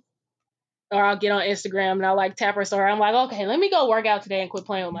today? Or I'll get on Instagram and I'll like tap her story. I'm like, okay, let me go work out today and quit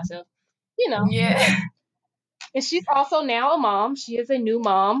playing with myself. You know. Yeah. And she's also now a mom. She is a new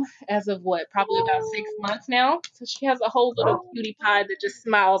mom as of what, probably about 6 months now. So she has a whole little cutie pie that just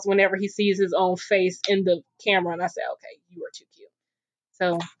smiles whenever he sees his own face in the camera. And I say, okay, you are too cute.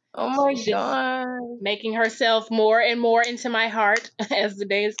 So Oh my she's just God. making herself more and more into my heart as the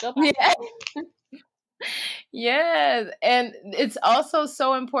days go by. Yeah. Yes. And it's also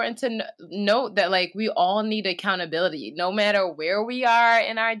so important to note that, like, we all need accountability, no matter where we are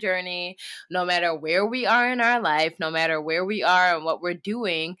in our journey, no matter where we are in our life, no matter where we are and what we're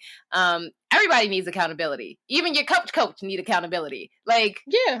doing. Everybody needs accountability. Even your coach need accountability. Like,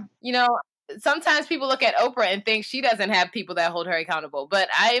 Yeah. you know, sometimes people look at Oprah and think she doesn't have people that hold her accountable, but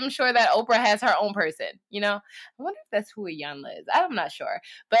I am sure that Oprah has her own person. I wonder if that's who Iyanla is. I'm not sure,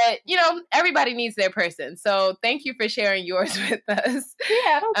 but everybody needs their person. So thank you for sharing yours with us. Yeah,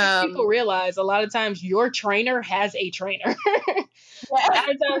 I don't think people realize a lot of times your trainer has a trainer. 9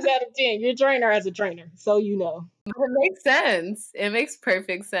 times out of 10, your trainer has a trainer, so you know. It makes sense. It makes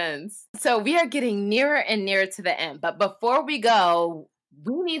perfect sense. So we are getting nearer and nearer to the end, but before we go,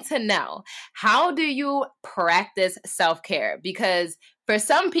 we need to know, how do you practice self-care? Because for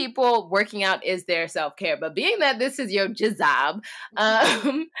some people, working out is their self-care, but being that this is your job,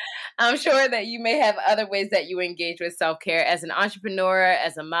 I'm sure that you may have other ways that you engage with self-care as an entrepreneur,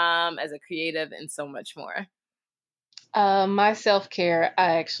 as a mom, as a creative, and so much more. My self-care,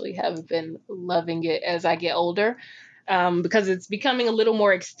 I actually have been loving it as I get older, because it's becoming a little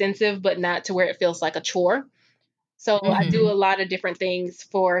more extensive, but not to where it feels like a chore. So I do a lot of different things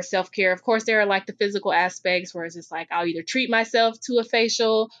for self-care. Of course, there are like the physical aspects where it's just like I'll either treat myself to a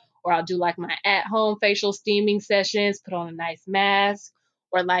facial, or I'll do like my at-home facial steaming sessions, put on a nice mask,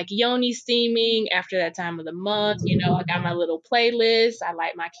 or like yoni steaming after that time of the month. I got my little playlist. I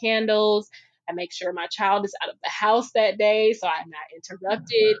light my candles. I make sure my child is out of the house that day so I'm not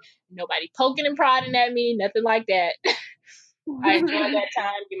interrupted. Nobody poking and prodding at me, nothing like that. I enjoy that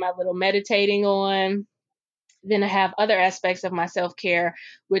time, get my little meditating on. Then I have other aspects of my self-care,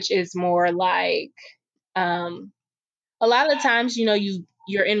 which is more like, a lot of times,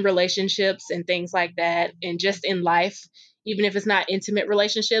 you're in relationships and things like that, and just in life, even if it's not intimate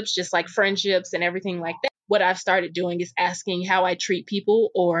relationships, just like friendships and everything like that. What I've started doing is asking how I treat people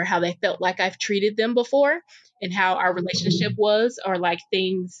or how they felt like I've treated them before and how our relationship was, or like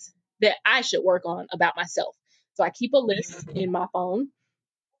things that I should work on about myself. So I keep a list in my phone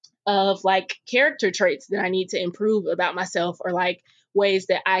of like character traits that I need to improve about myself, or like ways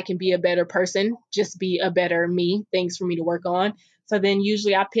that I can be a better person, just be a better me, things for me to work on. So then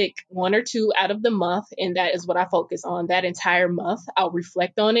usually I pick one or two out of the month, and that is what I focus on that entire month. I'll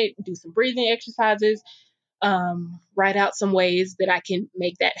reflect on it, do some breathing exercises, write out some ways that I can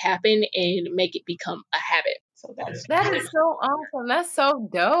make that happen and make it become a habit. So that's That is so awesome. That's so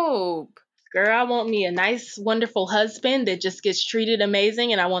dope. girl, I want me a nice, wonderful husband that just gets treated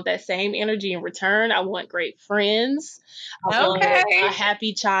amazing, and I want that same energy in return. I want great friends. I want Okay. a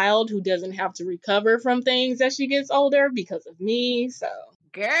happy child who doesn't have to recover from things as she gets older because of me. So,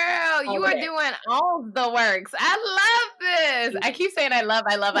 Girl, you all of are that. doing all the works. I love this. I keep saying I love,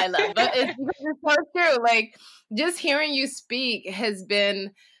 but it's because it's so true. Like just hearing you speak has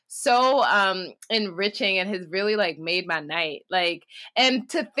been so enriching and has really like made my night. Like, and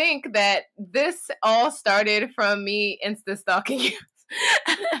to think that this all started from me insta stalking you.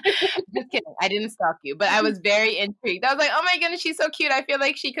 Just kidding. I didn't stalk you, but I was very intrigued. I was like, oh my goodness, she's so cute. I feel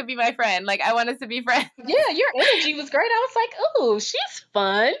like she could be my friend. Like I want us to be friends. Yeah, your energy was great. I was like, oh, she's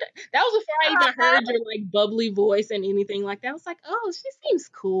fun. That was before I even heard your like bubbly voice and anything like that. I was like, oh, she seems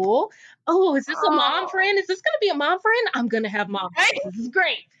cool. Oh, is this a mom Oh, friend? Is this gonna be a mom friend? I'm gonna have mom right? friends. This is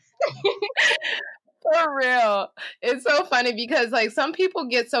great. For real. It's so funny because like some people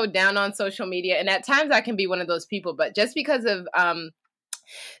get so down on social media and at times I can be one of those people, but just because of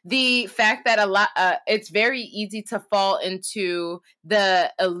the fact that a lot it's very easy to fall into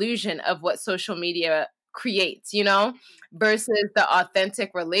the illusion of what social media creates, you know, versus the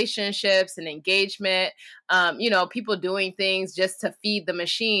authentic relationships and engagement, you know, people doing things just to feed the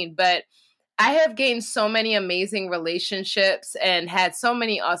machine. But I have gained so many amazing relationships and had so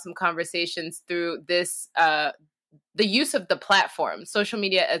many awesome conversations through this the use of the platform, social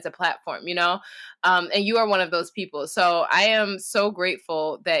media as a platform, you know, and you are one of those people. So I am so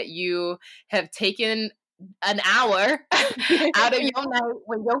grateful that you have taken an hour out of your night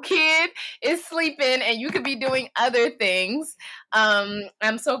when your kid is sleeping and you could be doing other things.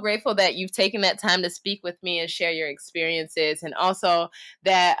 I'm so grateful that you've taken that time to speak with me and share your experiences, and also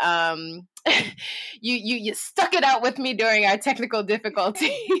that you stuck it out with me during our technical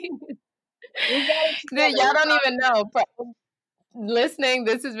difficulty. Y'all don't even know. Listening,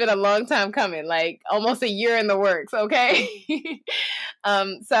 this has been a long time coming, like almost a year in the works. Okay.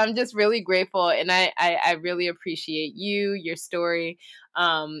 So I'm just really grateful, and I really appreciate you, your story,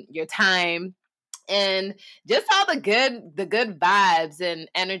 your time, and just all the good vibes and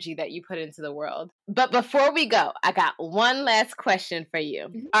energy that you put into the world. But before we go, I got one last question for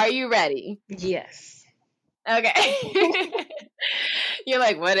you. Are you ready? Yes. Okay. You're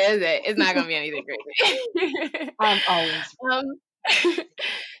like, what is it? It's not gonna be anything crazy. I'm always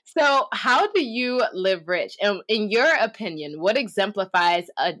So, how do you live rich? And in your opinion, what exemplifies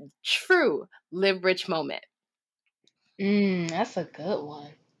a true live rich moment? that's a good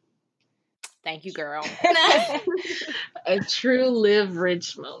one. Thank you, girl. A true live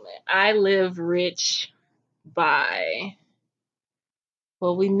rich moment. I live rich by,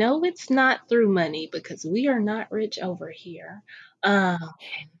 well, we know it's not through money because we are not rich over here. Um,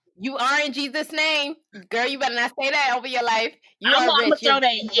 You are in Jesus' name. Girl, you better not say that over your life. You I'm are gonna rich. You're throw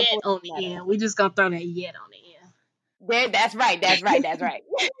that yet on the end. We just gonna throw that yet on the end. there. That's right. That's right. That's right.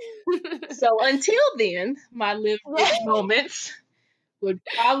 So until then, my live rich moments would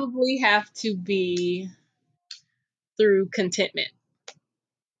probably have to be through contentment.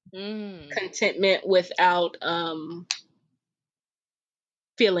 Mm. Contentment without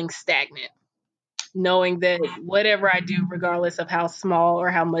feeling stagnant. Knowing that whatever I do, regardless of how small or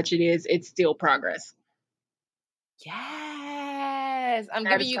how much it is, it's still progress. Yes. I'm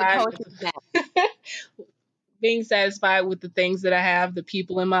giving you the Satisfied poetry snap. with being satisfied with the things that I have, the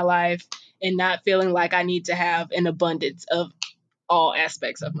people in my life, and not feeling like I need to have an abundance of all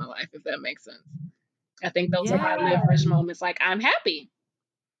aspects of my life, if that makes sense. I think those are my Yeah. live rich moments. Like, I'm happy.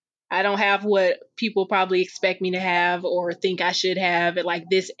 I don't have what people probably expect me to have or think I should have at like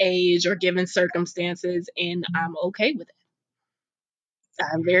this age or given circumstances, and I'm okay with it.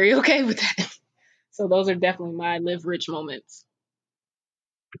 I'm very okay with that. So those are definitely my live rich moments.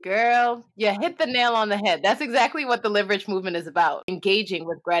 Girl, you hit the nail on the head. That's exactly what the Live Rich movement is about. Engaging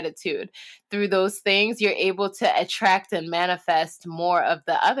with gratitude. Through those things, you're able to attract and manifest more of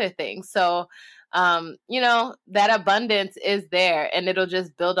the other things. So, you know, that abundance is there and it'll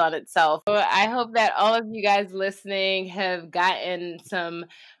just build on itself. So I hope that all of you guys listening have gotten some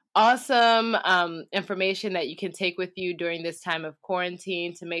awesome information that you can take with you during this time of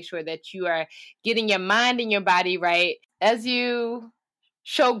quarantine to make sure that you are getting your mind and your body right as you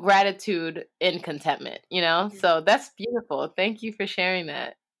show gratitude and contentment, you know? So that's beautiful. Thank you for sharing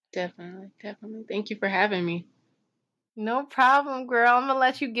that. Definitely, definitely. Thank you for having me. No problem, girl. I'm gonna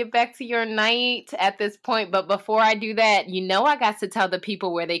let you get back to your night at this point. But before I do that, I got to tell the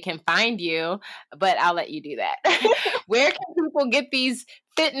people where they can find you, but I'll let you do that. Where can people get these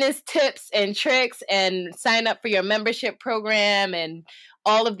fitness tips and tricks and sign up for your membership program and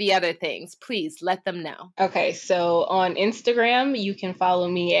all of the other things? Please let them know. Okay, so on Instagram, you can follow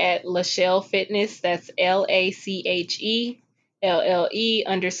me at Lachelle Fitness. That's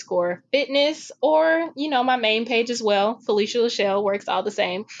LACHELLE_fitness, or, my main page as well. Felicia Lachelle works all the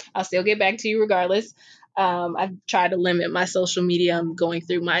same. I'll still get back to you regardless. I've tried to limit my social media. I'm going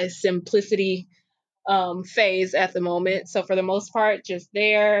through my simplicity phase at the moment. So for the most part, just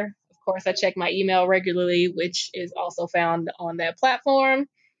there. Of course, I check my email regularly, which is also found on that platform.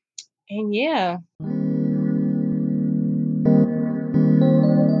 And yeah.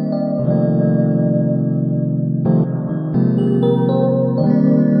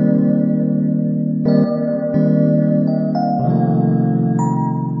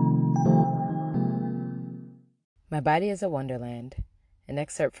 My Body is a Wonderland, an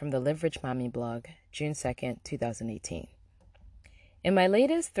excerpt from the Live Rich Mommy blog, June 2nd, 2018. In my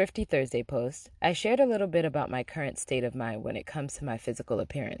latest Thrifty Thursday post, I shared a little bit about my current state of mind when it comes to my physical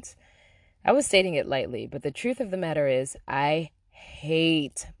appearance. I was stating it lightly, but the truth of the matter is I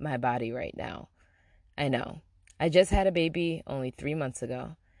hate my body right now. I know. I just had a baby only 3 months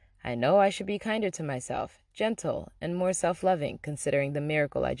ago. I know I should be kinder to myself, gentle, and more self-loving considering the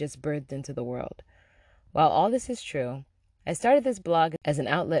miracle I just birthed into the world. While all this is true, I started this blog as an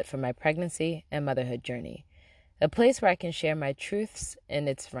outlet for my pregnancy and motherhood journey, a place where I can share my truths in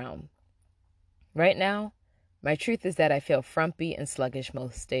its realm. Right now, my truth is that I feel frumpy and sluggish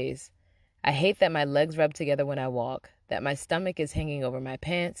most days. I hate that my legs rub together when I walk, that my stomach is hanging over my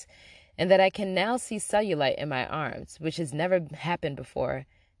pants, and that I can now see cellulite in my arms, which has never happened before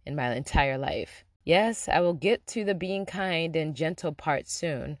in my entire life. Yes, I will get to the being kind and gentle part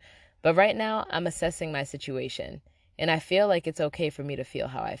soon, but right now I'm assessing my situation, and I feel like it's okay for me to feel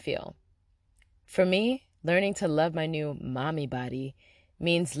how I feel. For me, learning to love my new mommy body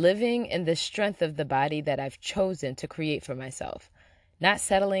means living in the strength of the body that I've chosen to create for myself, not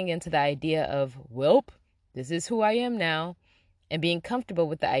settling into the idea of, welp, this is who I am now, and being comfortable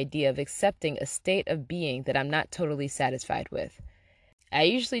with the idea of accepting a state of being that I'm not totally satisfied with. I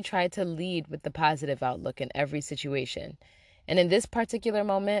usually try to lead with the positive outlook in every situation, and in this particular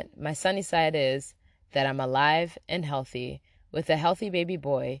moment, my sunny side is that I'm alive and healthy with a healthy baby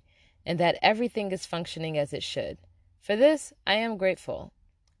boy, and that everything is functioning as it should. For this, I am grateful.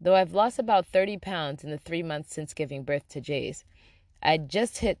 Though I've lost about 30 pounds in the 3 months since giving birth to Jace, I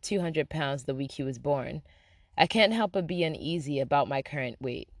just hit 200 pounds the week he was born. I can't help but be uneasy about my current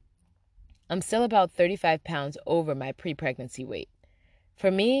weight. I'm still about 35 pounds over my pre-pregnancy weight. For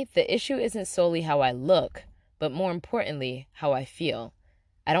me, the issue isn't solely how I look, but more importantly, how I feel.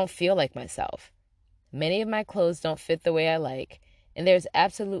 I don't feel like myself. Many of my clothes don't fit the way I like, and there's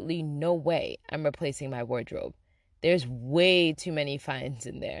absolutely no way I'm replacing my wardrobe. There's way too many finds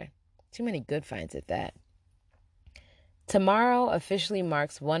in there. Too many good finds at that. Tomorrow officially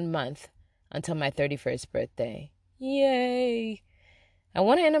marks 1 month until my 31st birthday. Yay! I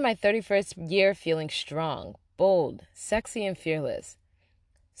want to enter my 31st year feeling strong, bold, sexy, and fearless.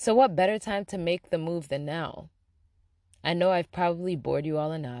 So what better time to make the move than now? I know I've probably bored you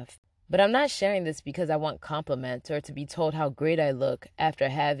all enough, but I'm not sharing this because I want compliments or to be told how great I look after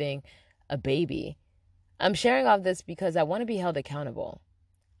having a baby. I'm sharing all this because I want to be held accountable.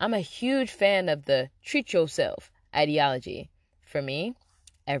 I'm a huge fan of the treat yourself ideology. For me,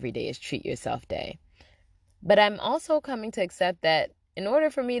 every day is treat yourself day. But I'm also coming to accept that in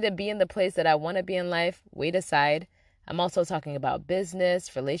order for me to be in the place that I want to be in life, weight aside, I'm also talking about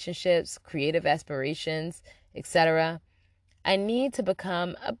business, relationships, creative aspirations, etc. I need to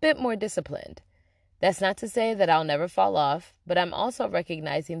become a bit more disciplined. That's not to say that I'll never fall off, but I'm also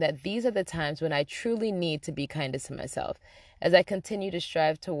recognizing that these are the times when I truly need to be kindest to myself as I continue to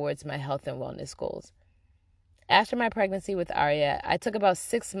strive towards my health and wellness goals. After my pregnancy with Arya, I took about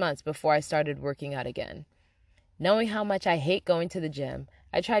 6 months before I started working out again. Knowing how much I hate going to the gym,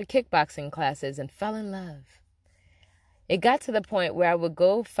 I tried kickboxing classes and fell in love. It got to the point where I would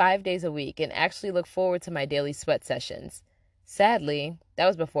go 5 days a week and actually look forward to my daily sweat sessions. Sadly, that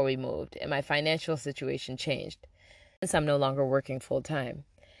was before we moved and my financial situation changed, since I'm no longer working full-time.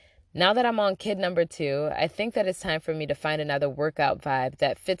 Now that I'm on kid number 2, I think that it's time for me to find another workout vibe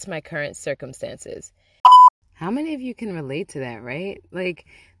that fits my current circumstances. How many of you can relate to that, right? Like,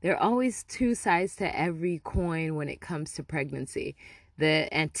 there are always two sides to every coin when it comes to pregnancy.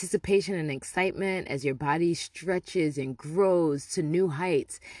 The anticipation and excitement as your body stretches and grows to new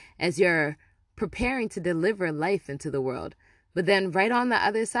heights, as your preparing to deliver life into the world. But then right on the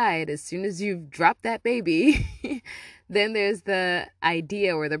other side, as soon as you've dropped that baby, then there's the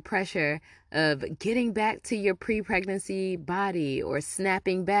idea or the pressure of getting back to your pre-pregnancy body, or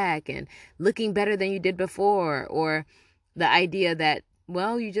snapping back and looking better than you did before, or the idea that,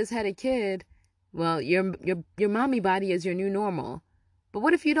 well, you just had a kid. Well, your mommy body is your new normal. But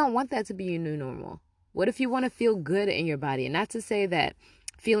what if you don't want that to be your new normal? What if you want to feel good in your body? And not to say that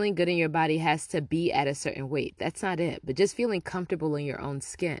feeling good in your body has to be at a certain weight. That's not it. But just feeling comfortable in your own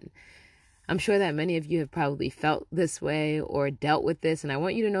skin. I'm sure that many of you have probably felt this way or dealt with this. And I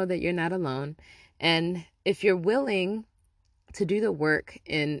want you to know that you're not alone. And if you're willing to do the work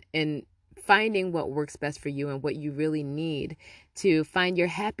in finding what works best for you and what you really need to find your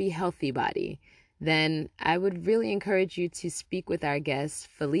happy, healthy body, then I would really encourage you to speak with our guest,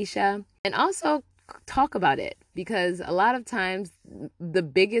 Felicia, and also talk about it, because a lot of times the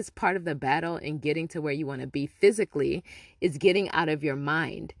biggest part of the battle in getting to where you want to be physically is getting out of your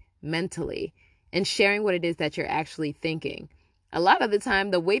mind mentally and sharing what it is that you're actually thinking. A lot of the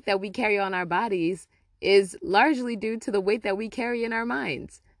time, the weight that we carry on our bodies is largely due to the weight that we carry in our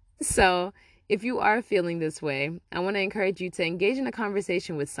minds. So if you are feeling this way, I want to encourage you to engage in a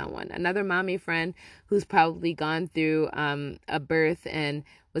conversation with someone, another mommy friend who's probably gone through a birth and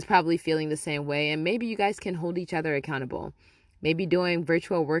was probably feeling the same way. And maybe you guys can hold each other accountable. Maybe doing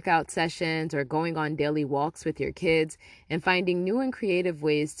virtual workout sessions or going on daily walks with your kids and finding new and creative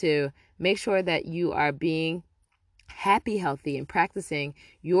ways to make sure that you are being happy, healthy, and practicing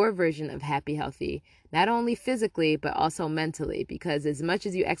your version of happy, healthy, not only physically, but also mentally, because as much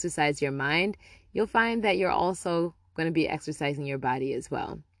as you exercise your mind, you'll find that you're also going to be exercising your body as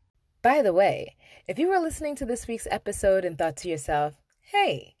well. By the way, if you were listening to this week's episode and thought to yourself,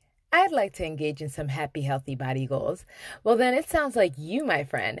 hey, I'd like to engage in some happy, healthy body goals, well, then it sounds like you, my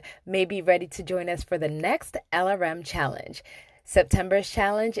friend, may be ready to join us for the next LRM challenge. September's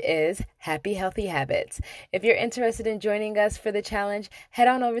challenge is Happy Healthy Habits. If you're interested in joining us for the challenge, head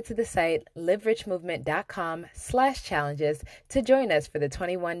on over to the site liverichmovement.com/challenges to join us for the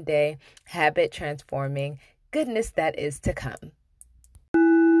 21-day habit transforming goodness that is to come.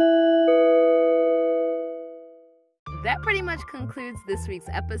 That pretty much concludes this week's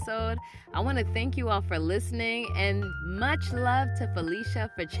episode. I want to thank you all for listening, and much love to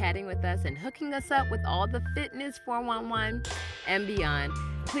Felicia for chatting with us and hooking us up with all the fitness 411 and beyond.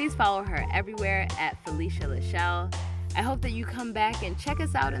 Please follow her everywhere at Felicia Lachelle. I hope that you come back and check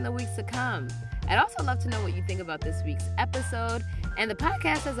us out in the weeks to come. I'd also love to know what you think about this week's episode and the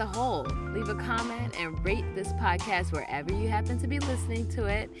podcast as a whole. Leave a comment and rate this podcast wherever you happen to be listening to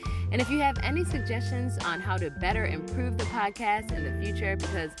it. And if you have any suggestions on how to better improve the podcast in the future,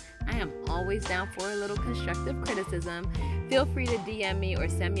 because I am always down for a little constructive criticism, feel free to DM me or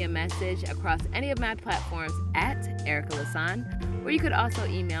send me a message across any of my platforms at Erica Lasan, or you could also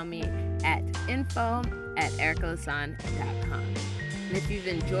email me at info@ericalasan.com. And if you've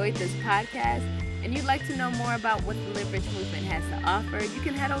enjoyed this podcast and you'd like to know more about what the Live Rich Movement has to offer, you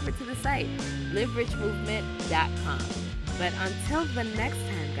can head over to the site, liverichmovement.com. But until the next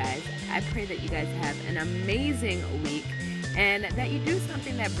time, guys, I pray that you guys have an amazing week and that you do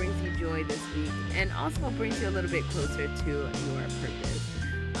something that brings you joy this week and also brings you a little bit closer to your purpose.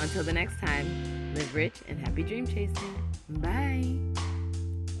 Until the next time, live rich and happy dream chasing. Bye.